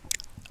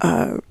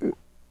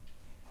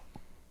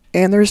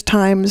there's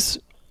times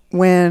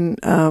when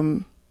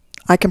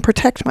I can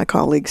protect my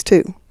colleagues,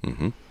 too.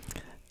 Mm-hmm.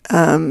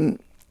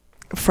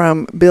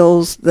 From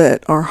bills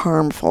that are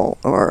harmful,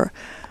 or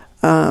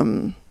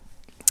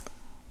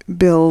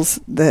bills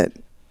that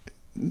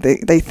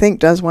they think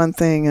does one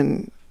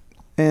thing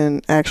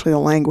and actually the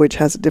language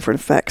has a different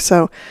effect.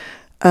 So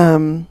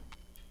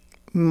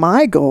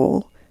my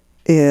goal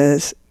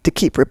is to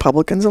keep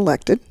Republicans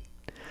elected.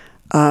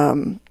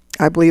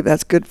 I believe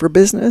that's good for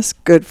business,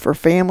 good for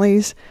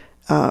families.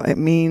 It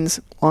means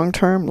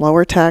long-term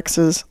lower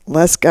taxes,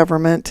 less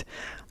government,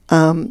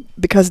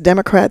 because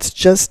Democrats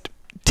just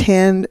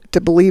tend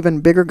to believe in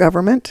bigger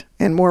government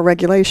and more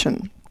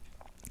regulation.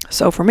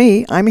 So for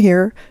me, I'm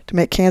here to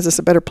make Kansas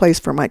a better place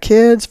for my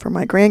kids, for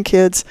my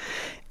grandkids,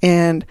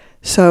 and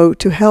so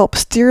to help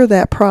steer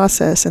that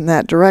process in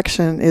that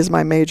direction is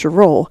my major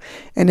role.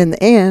 And in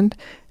the end,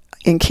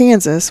 in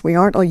Kansas, we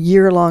aren't a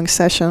year-long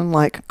session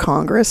like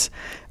Congress.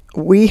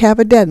 We have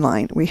a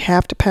deadline. We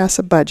have to pass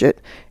a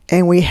budget,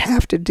 and we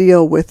have to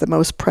deal with the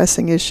most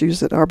pressing issues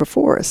that are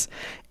before us.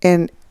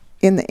 And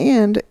in the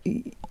end,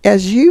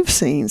 as you've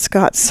seen,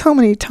 Scott, so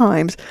many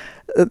times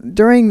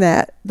during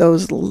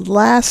those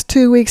last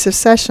 2 weeks of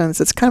sessions,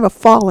 it's kind of a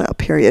fallout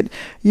period.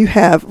 You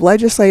have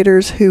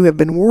legislators who have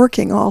been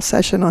working all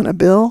session on a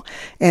bill,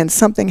 and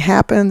something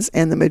happens,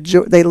 and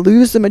they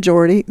lose the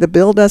majority. The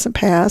bill doesn't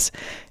pass,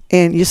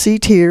 and you see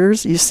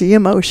tears, you see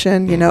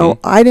emotion.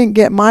 I didn't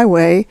get my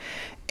way,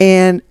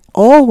 and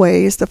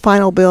always the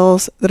final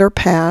bills that are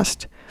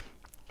passed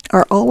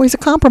are always a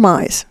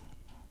compromise.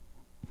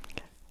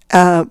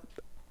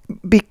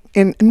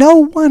 And no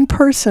one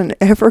person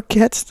ever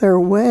gets their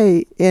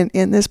way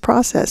in this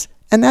process.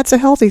 And that's a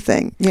healthy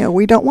thing.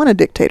 We don't want a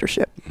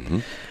dictatorship.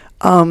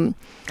 Mm-hmm.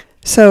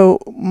 So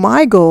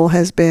my goal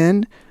has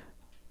been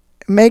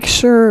make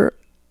sure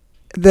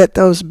that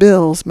those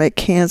bills make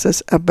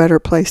Kansas a better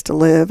place to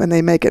live, and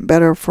they make it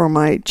better for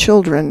my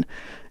children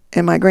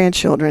and my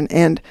grandchildren.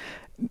 And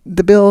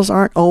the bills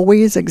aren't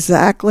always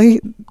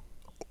exactly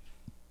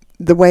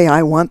the way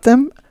I want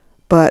them,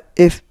 but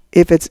if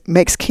it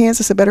makes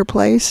Kansas a better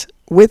place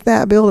with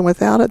that bill and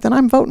without it, then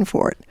I'm voting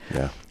for it.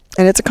 Yeah.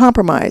 And it's a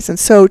compromise. And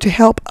so to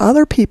help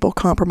other people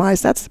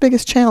compromise, that's the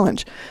biggest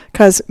challenge.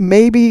 Because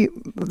maybe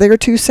their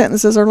 2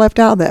 sentences are left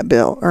out of that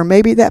bill. Or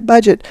maybe that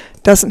budget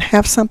doesn't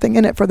have something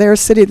in it for their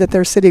city that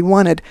their city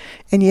wanted.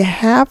 And you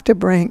have to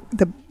bring,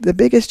 the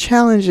biggest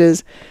challenge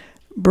is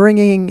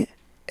bringing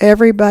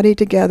everybody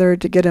together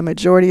to get a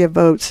majority of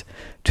votes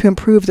to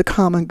improve the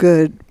common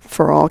good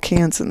for all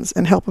Kansans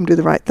and help them do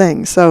the right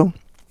thing. So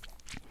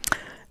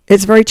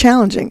it's very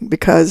challenging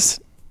because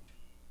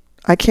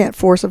I can't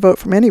force a vote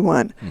from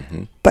anyone,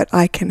 but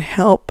I can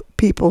help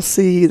people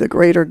see the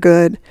greater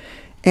good.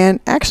 And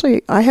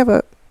actually, I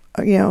have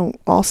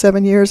all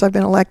 7 years I've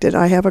been elected,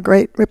 I have a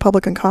great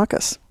Republican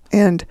caucus.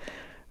 And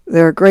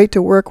they're great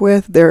to work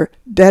with. They're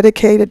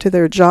dedicated to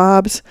their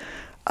jobs.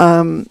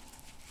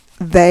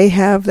 They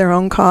have their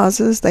own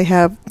causes. They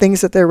have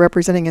things that they're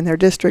representing in their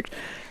district.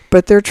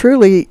 But they're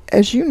truly,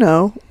 as you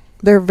know,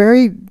 they're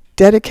very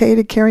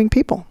dedicated, caring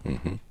people.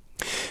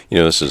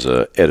 This is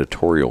an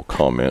editorial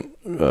comment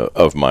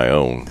of my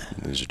own.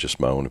 These are just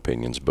my own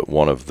opinions. But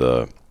one of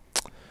the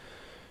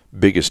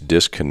biggest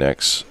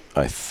disconnects,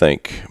 I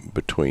think,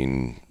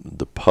 between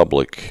the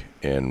public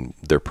and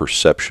their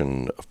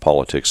perception of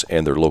politics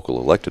and their local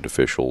elected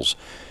officials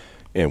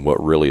and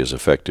what really is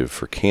effective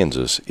for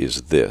Kansas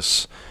is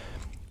this.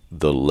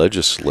 The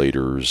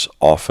legislators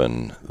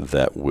often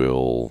that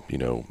will,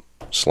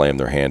 slam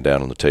their hand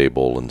down on the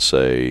table and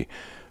say,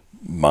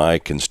 my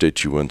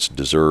constituents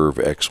deserve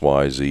X,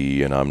 Y,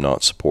 Z, and I'm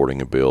not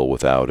supporting a bill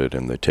without it.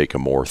 And they take a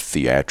more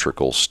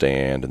theatrical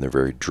stand, and they're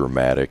very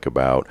dramatic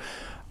about,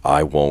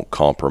 I won't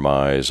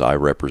compromise. I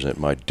represent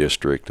my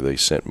district. They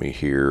sent me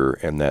here.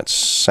 And that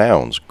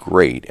sounds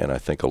great, and I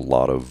think a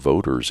lot of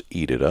voters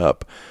eat it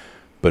up.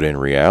 But in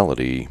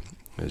reality,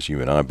 as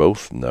you and I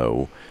both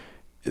know,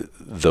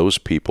 those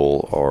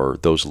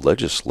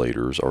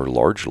legislators are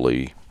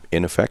largely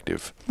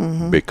ineffective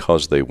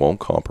because they won't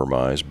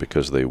compromise,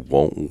 because they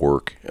won't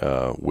work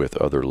with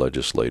other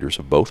legislators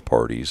of both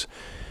parties.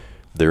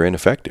 They're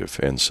ineffective.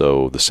 And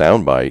so the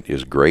soundbite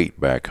is great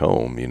back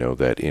home,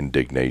 that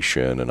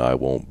indignation and I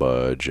won't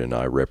budge and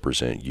I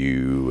represent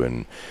you.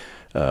 And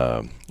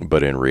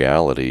but in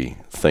reality,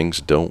 things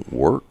don't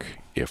work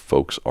if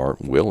folks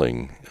aren't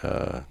willing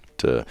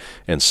to.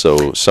 And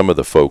so some of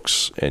the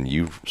folks, and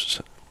you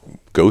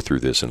go through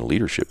this in a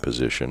leadership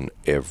position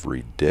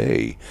every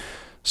day,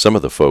 some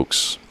of the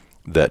folks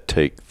that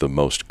take the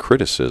most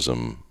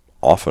criticism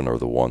often are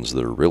the ones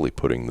that are really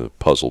putting the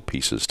puzzle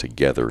pieces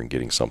together and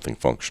getting something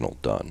functional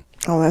done.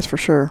 Oh, that's for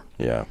sure.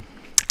 Yeah.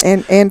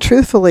 And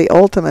truthfully,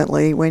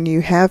 ultimately, when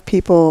you have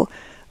people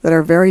that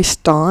are very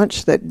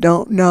staunch, that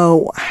don't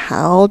know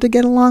how to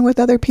get along with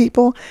other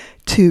people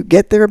to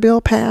get their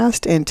bill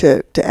passed and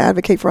to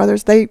advocate for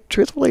others, they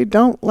truthfully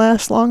don't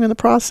last long in the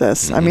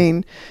process. I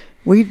mean,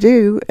 we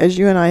do, as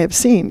you and I have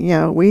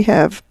seen, we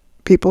have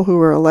people who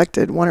are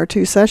elected 1 or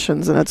 2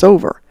 sessions and it's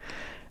over.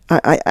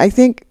 I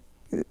think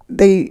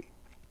they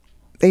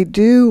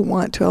do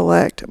want to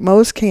elect,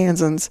 most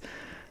Kansans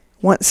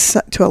want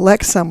to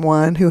elect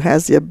someone who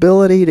has the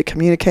ability to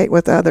communicate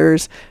with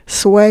others,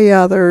 sway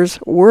others,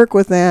 work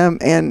with them,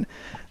 and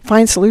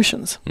find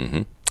solutions.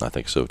 I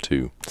think so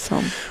too.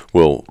 So,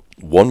 well,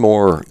 one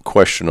more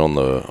question on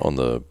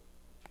the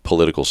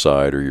political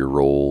side, or your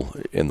role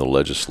in the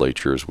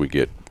legislature as we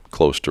get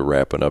close to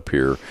wrapping up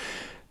here.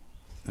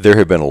 There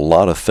have been a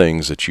lot of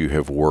things that you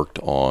have worked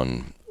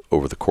on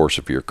over the course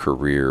of your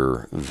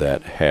career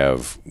that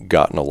have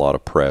gotten a lot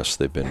of press.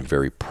 They've been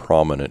very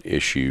prominent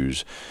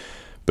issues.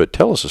 But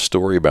tell us a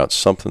story about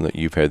something that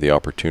you've had the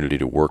opportunity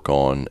to work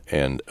on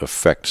and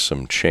affect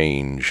some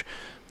change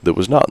that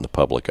was not in the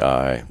public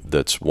eye,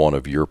 that's one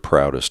of your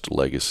proudest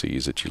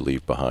legacies that you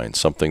leave behind,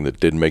 something that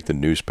didn't make the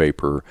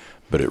newspaper,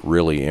 but it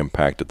really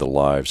impacted the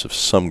lives of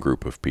some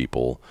group of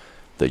people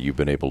that you've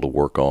been able to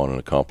work on and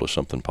accomplish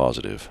something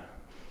positive.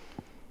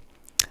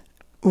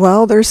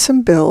 Well, there's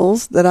some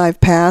bills that I've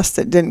passed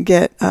that didn't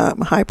get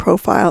high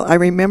profile. I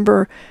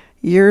remember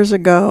years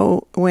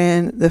ago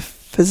when the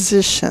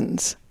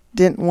physicians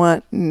didn't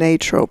want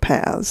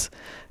naturopaths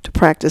to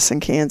practice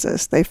in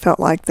Kansas. They felt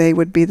like they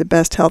would be the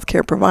best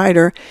healthcare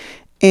provider.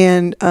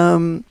 And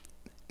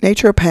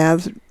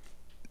naturopaths,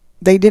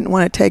 they didn't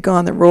want to take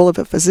on the role of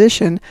a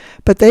physician,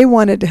 but they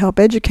wanted to help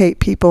educate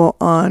people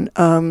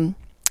on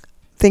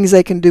things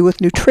they can do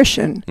with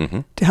nutrition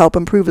to help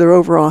improve their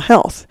overall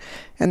health.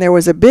 And there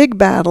was a big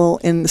battle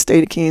in the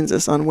state of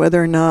Kansas on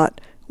whether or not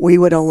we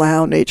would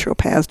allow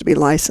naturopaths to be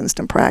licensed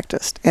and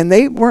practiced. And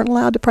they weren't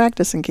allowed to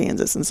practice in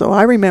Kansas. And so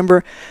I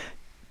remember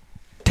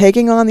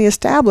taking on the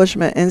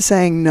establishment and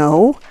saying,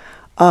 no,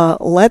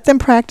 let them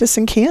practice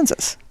in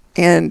Kansas.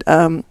 And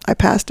I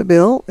passed a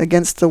bill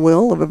against the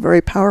will of a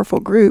very powerful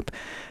group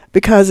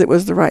because it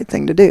was the right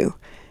thing to do.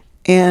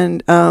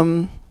 And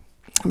I'm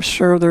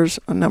sure there's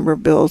a number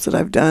of bills that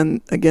I've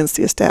done against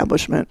the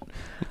establishment.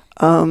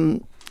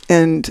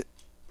 And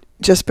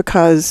just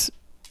because,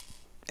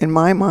 in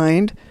my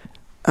mind,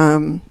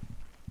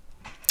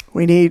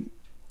 we need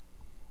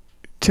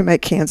to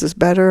make Kansas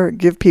better,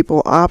 give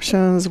people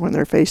options when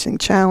they're facing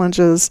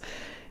challenges.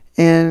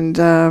 And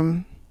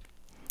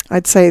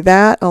I'd say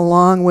that,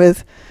 along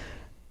with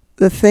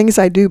the things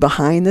I do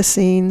behind the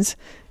scenes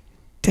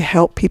to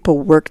help people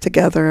work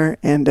together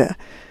and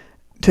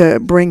to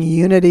bring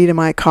unity to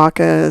my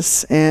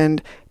caucus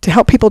and to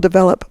help people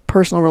develop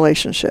personal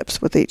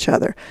relationships with each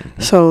other,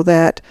 so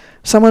that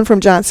someone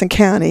from Johnson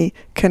County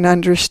can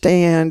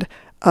understand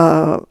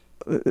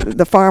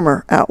the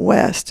farmer out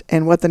west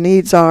and what the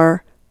needs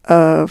are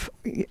of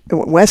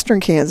western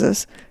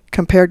Kansas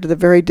compared to the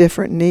very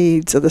different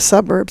needs of the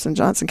suburbs in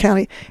Johnson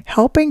County.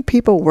 Helping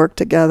people work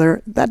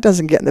together, that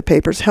doesn't get in the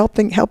papers.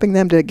 Helping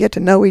them to get to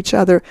know each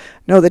other,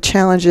 know the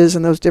challenges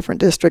in those different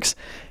districts,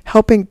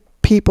 helping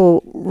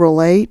people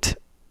relate,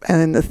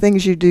 and the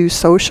things you do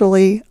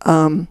socially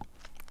to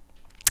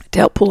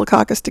help pull a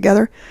caucus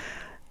together,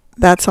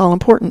 that's all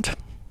important.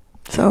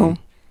 So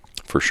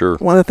for sure,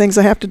 one of the things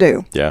I have to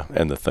do. Yeah,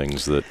 and the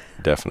things that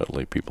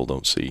definitely people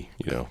don't see.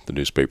 The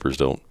newspapers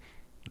don't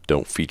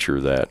feature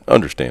that,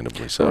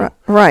 understandably so.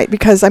 Right,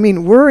 because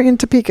we're in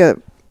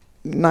Topeka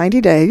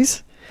 90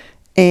 days,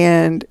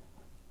 and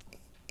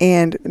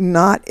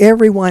not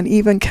everyone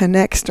even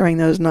connects during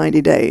those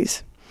 90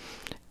 days.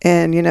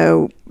 And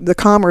the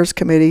Commerce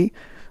Committee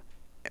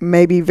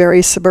may be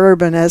very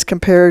suburban as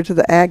compared to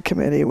the Ag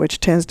Committee, which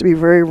tends to be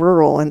very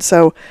rural. And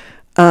so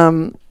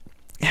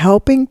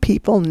helping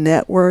people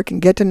network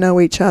and get to know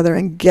each other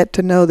and get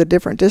to know the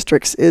different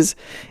districts is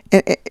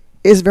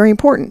very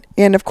important.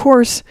 And of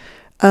course,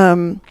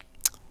 in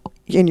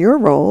your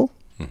role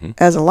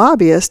as a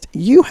lobbyist,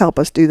 you help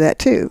us do that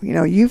too.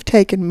 You've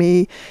taken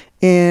me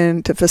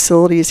into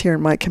facilities here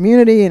in my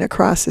community and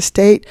across the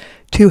state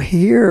to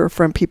hear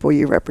from people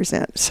you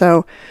represent.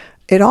 So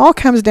it all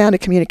comes down to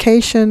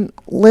communication,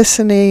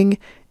 listening,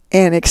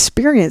 and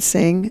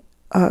experiencing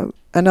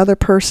another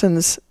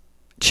person's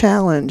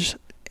challenge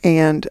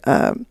and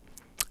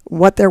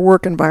what their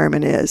work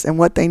environment is and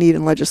what they need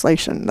in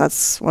legislation.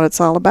 That's what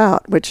it's all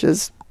about, which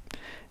is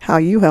how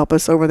you help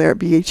us over there at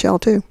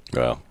BHL too.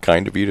 Well,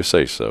 kind of you to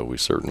say so. We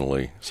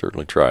certainly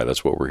try.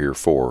 That's what we're here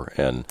for.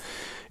 And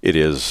it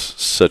is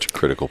such a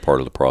critical part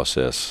of the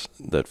process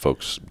that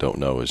folks don't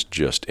know is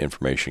just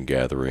information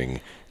gathering,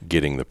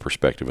 getting the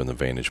perspective and the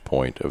vantage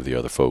point of the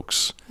other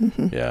folks.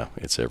 Yeah,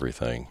 it's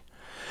everything.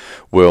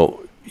 Well,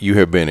 you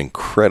have been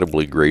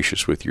incredibly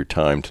gracious with your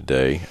time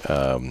today.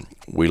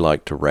 We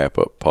like to wrap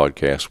up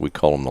podcasts. We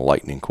call them the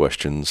lightning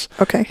questions.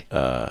 Okay.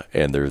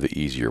 And they're the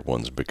easier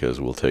ones because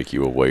we'll take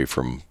you away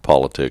from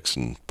politics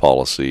and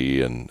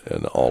policy and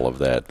all of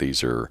that.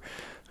 These are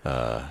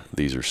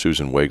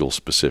Susan Wagle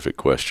specific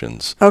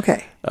questions.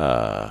 Okay.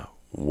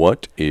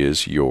 What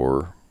is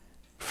your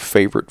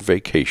favorite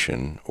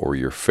vacation or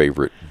your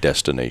favorite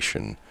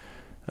destination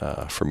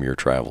from your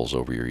travels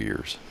over your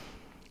years?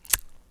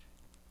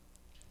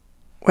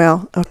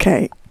 Well,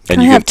 okay. And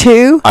I have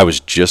two? I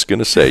was just going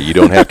to say, you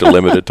don't have to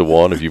limit it to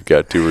one. If you've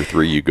got two or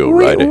three, you go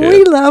right ahead.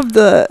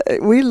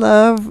 We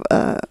love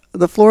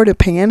the Florida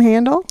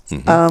Panhandle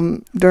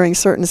during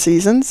certain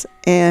seasons,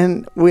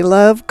 and we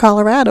love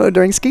Colorado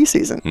during ski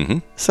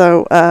season.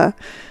 So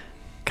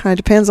kind of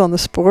depends on the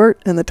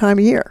sport and the time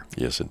of year.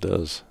 Yes, it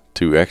does.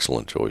 Two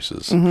excellent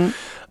choices.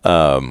 Name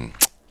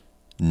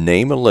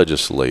a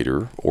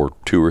legislator, or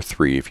two or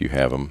three if you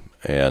have them,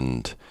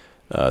 and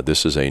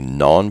this is a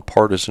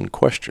nonpartisan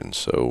question,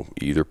 so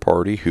either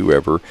party,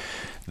 whoever.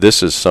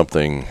 This is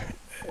something,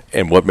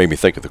 and what made me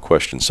think of the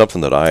question,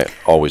 something that I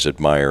always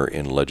admire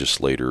in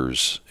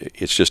legislators.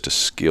 It's just a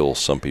skill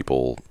some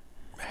people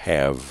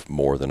have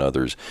more than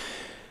others.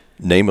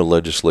 Name a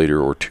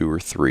legislator or two or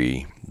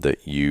three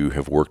that you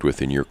have worked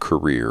with in your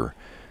career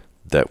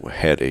that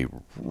had a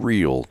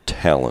real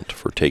talent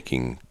for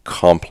taking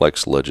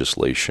complex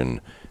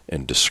legislation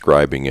and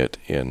describing it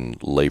in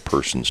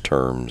layperson's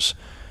terms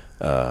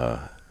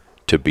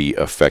to be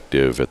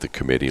effective at the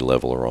committee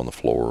level or on the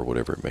floor or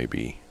whatever it may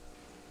be.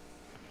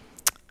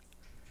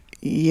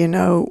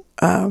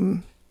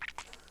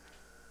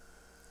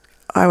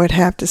 I would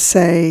have to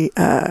say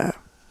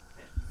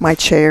my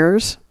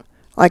chairs,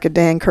 like a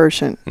Dan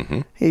Kirshen.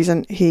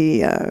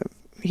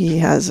 He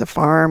has a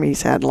farm.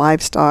 He's had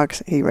livestock.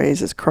 He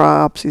raises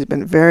crops. He's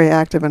been very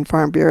active in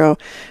Farm Bureau.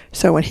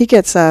 So when he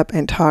gets up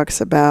and talks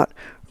about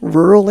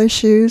rural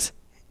issues,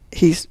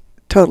 he's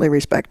totally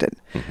respected.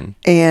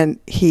 And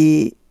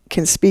he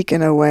can speak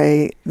in a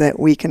way that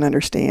we can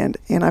understand.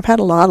 And I've had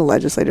a lot of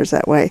legislators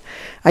that way.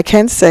 I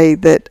can say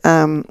that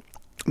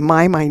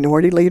my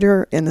minority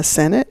leader in the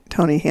Senate,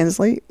 Tony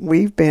Hensley,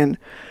 we've been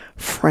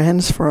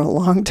friends for a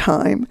long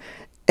time.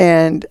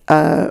 And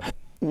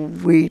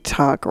we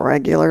talk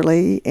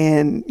regularly,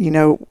 and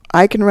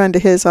I can run to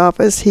his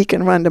office, he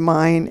can run to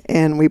mine,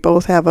 and we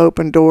both have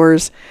open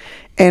doors,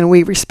 and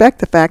we respect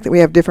the fact that we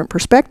have different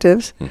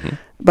perspectives,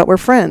 but we're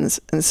friends.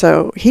 And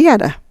so he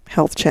had a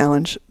health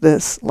challenge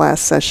this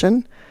last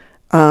session,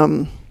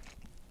 and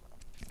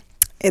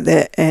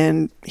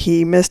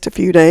he missed a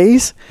few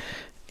days,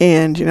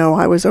 and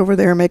I was over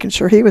there making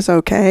sure he was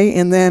okay,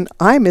 and then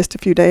I missed a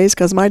few days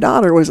because my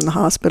daughter was in the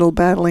hospital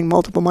battling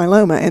multiple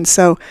myeloma. And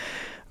so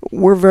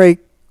we're very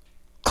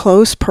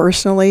close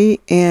personally,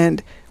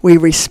 and we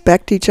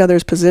respect each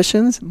other's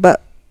positions,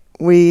 but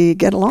we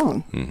get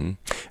along. Mm-hmm.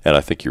 And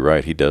I think you're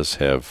right. He does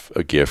have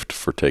a gift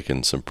for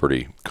taking some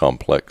pretty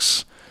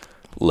complex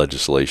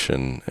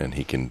legislation, and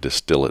he can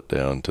distill it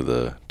down to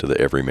the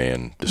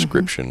everyman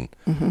description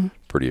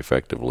pretty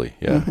effectively.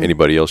 Yeah.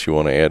 Anybody else you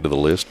want to add to the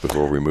list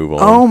before we move on?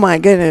 Oh my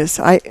goodness,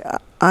 I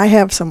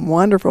have some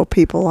wonderful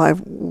people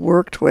I've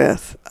worked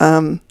with.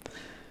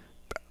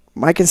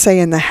 I can say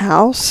in the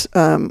House,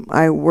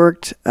 I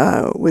worked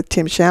with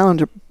Tim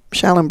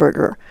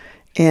Schallenberger,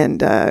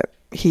 and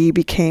he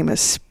became a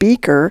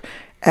speaker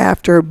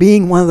after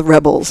being one of the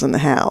rebels in the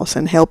House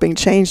and helping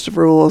change the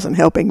rules and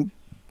helping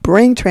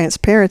bring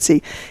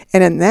transparency.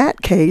 And in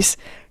that case,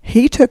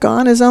 he took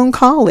on his own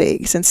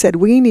colleagues and said,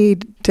 we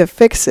need to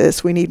fix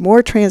this. We need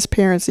more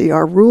transparency.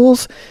 Our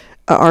rules,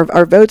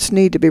 our votes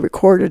need to be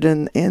recorded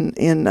in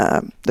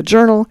the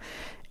journal.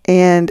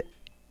 And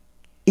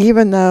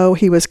even though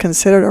he was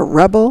considered a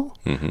rebel,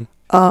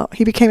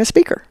 he became a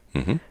speaker.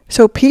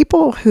 So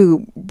people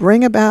who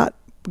bring about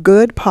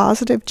good,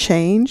 positive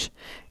change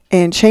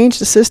and change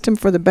the system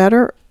for the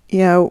better,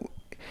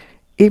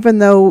 even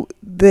though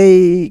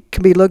they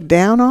can be looked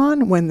down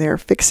on when they're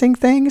fixing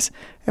things,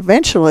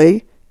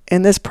 eventually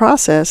in this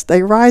process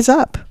they rise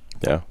up.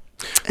 Yeah.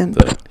 And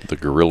the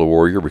guerrilla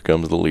warrior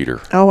becomes the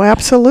leader. Oh,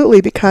 absolutely,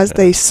 because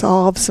they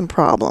solve some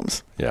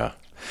problems. Yeah.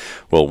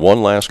 Well,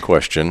 one last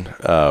question,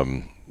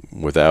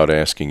 without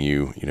asking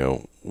you,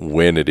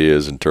 when it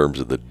is in terms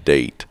of the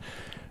date.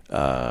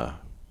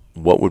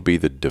 What would be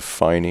the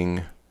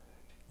defining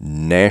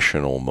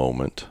national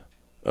moment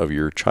of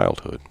your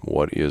childhood?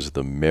 What is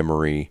the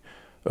memory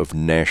of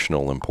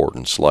national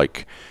importance?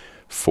 Like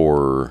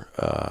for,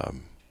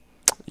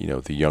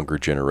 the younger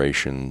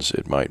generations,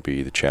 it might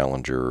be the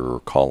Challenger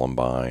or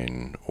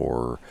Columbine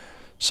or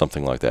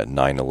something like that.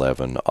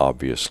 9/11,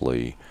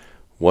 obviously.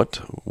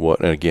 What?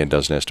 And again,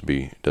 doesn't have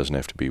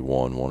to be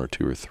one or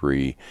two or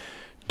three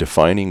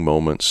defining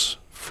moments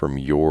from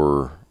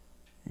your,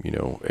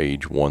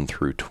 age 1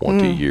 through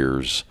 20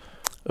 years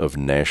of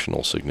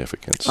national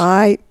significance.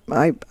 I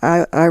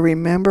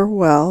remember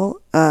well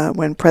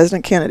when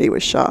President Kennedy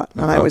was shot,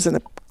 and I was in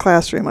the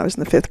classroom. I was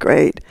in the 5th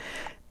grade,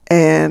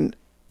 and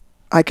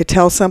I could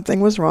tell something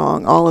was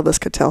wrong. All of us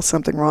could tell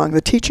something wrong. The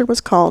teacher was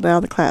called out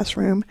of the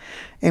classroom,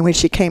 and when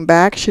she came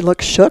back, she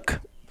looked shook,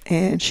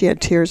 and she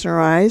had tears in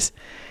her eyes,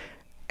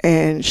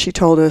 and she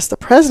told us the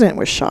president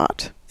was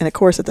shot. And of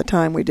course, at the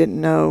time, we didn't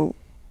know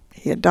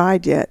he had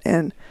died yet,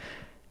 and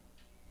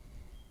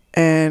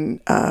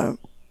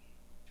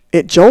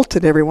it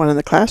jolted everyone in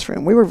the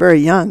classroom. We were very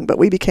young, but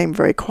we became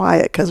very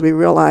quiet because we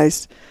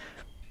realized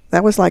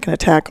that was like an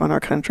attack on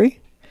our country.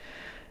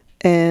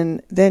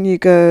 And then you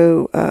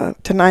go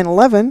to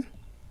 9/11,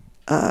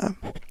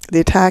 the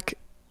attack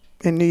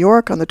in New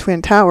York on the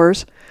Twin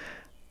Towers.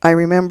 I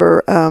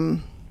remember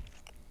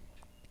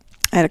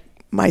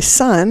my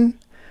son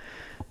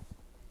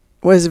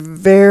was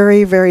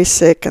very, very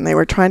sick, and they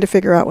were trying to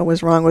figure out what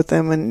was wrong with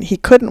him, and he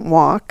couldn't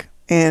walk.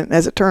 And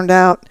as it turned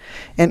out,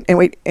 and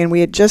we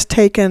had just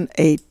taken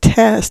a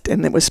test,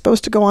 and it was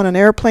supposed to go on an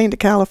airplane to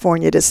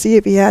California to see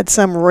if he had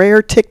some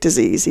rare tick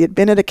disease. He had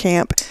been at a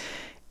camp,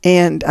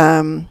 and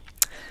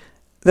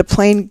the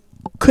plane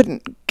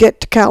couldn't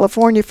get to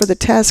California for the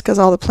test because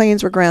all the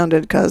planes were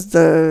grounded because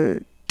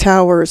the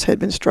towers had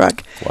been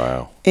struck.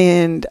 Wow.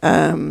 And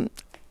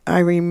I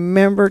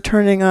remember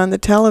turning on the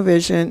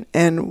television,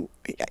 and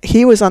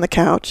he was on the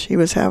couch. He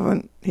was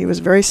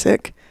very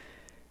sick,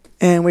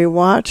 and we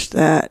watched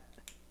that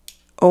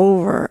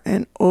over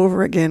and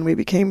over again. We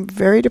became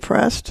very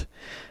depressed.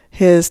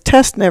 His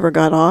test never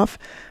got off.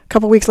 A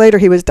couple weeks later,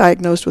 he was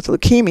diagnosed with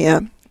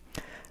leukemia.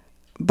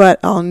 But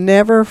I'll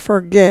never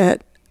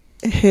forget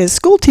his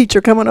school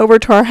teacher coming over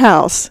to our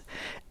house,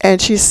 and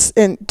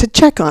to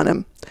check on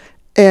him,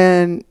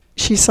 and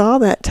she saw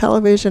that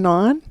television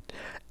on,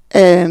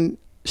 and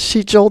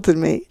she jolted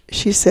me.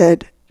 She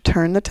said,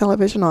 "Turn the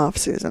television off,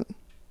 Susan.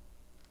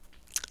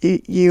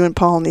 You and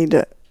Paul need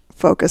to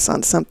focus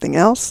on something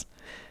else.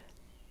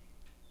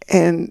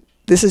 And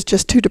this is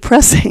just too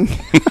depressing."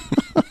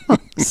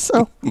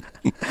 So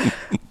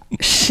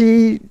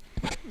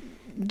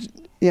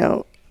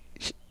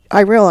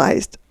I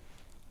realized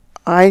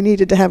I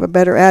needed to have a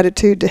better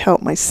attitude to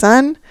help my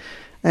son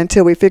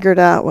until we figured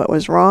out what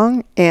was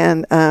wrong.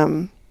 And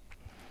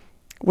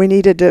we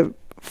needed to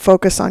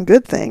focus on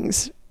good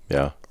things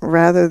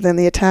rather than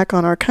the attack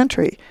on our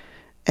country.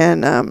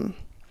 And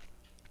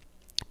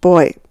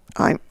boy,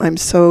 I'm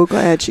so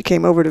glad she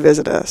came over to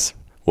visit us.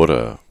 What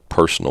a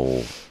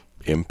personal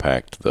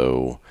impact,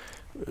 though,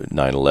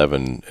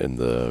 9/11 and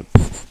the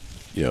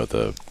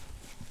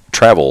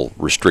travel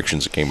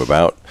restrictions that came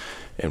about,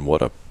 and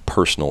what a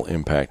personal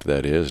impact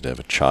that is to have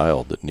a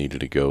child that needed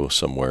to go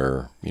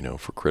somewhere,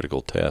 for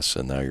critical tests,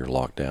 and now you're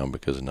locked down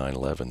because of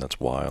 9/11. That's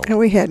wild. And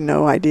we had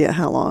no idea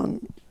how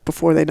long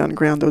before they'd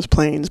unground those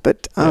planes,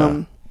 but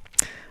I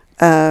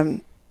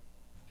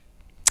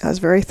was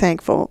very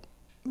thankful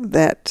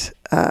that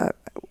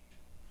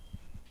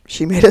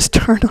she made us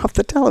turn off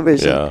the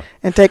television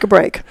and take a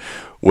break.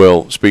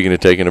 Well, speaking of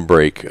taking a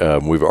break,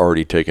 we've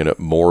already taken up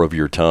more of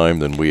your time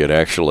than we had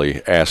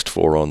actually asked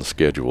for on the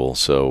schedule.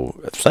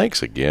 So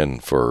thanks again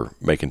for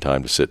making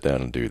time to sit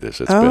down and do this.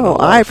 It's been a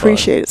lot I of fun.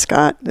 appreciate it,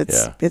 Scott.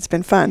 It's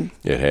been fun.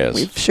 It has.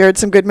 We've shared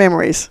some good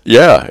memories.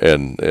 Yeah,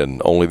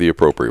 and only the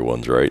appropriate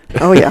ones, right?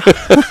 Oh, yeah.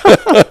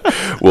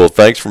 Well,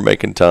 thanks for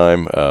making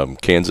time.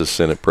 Kansas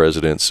Senate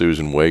President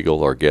Susan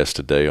Wagle, our guest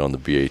today on the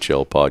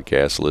BHL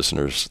podcast.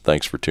 Listeners,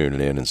 thanks for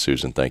tuning in. And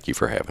Susan, thank you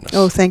for having us.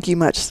 Oh, thank you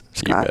much,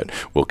 Scott. You bet.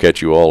 We'll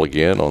catch you all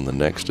again on the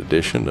next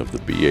edition of the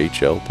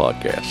BHL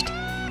podcast.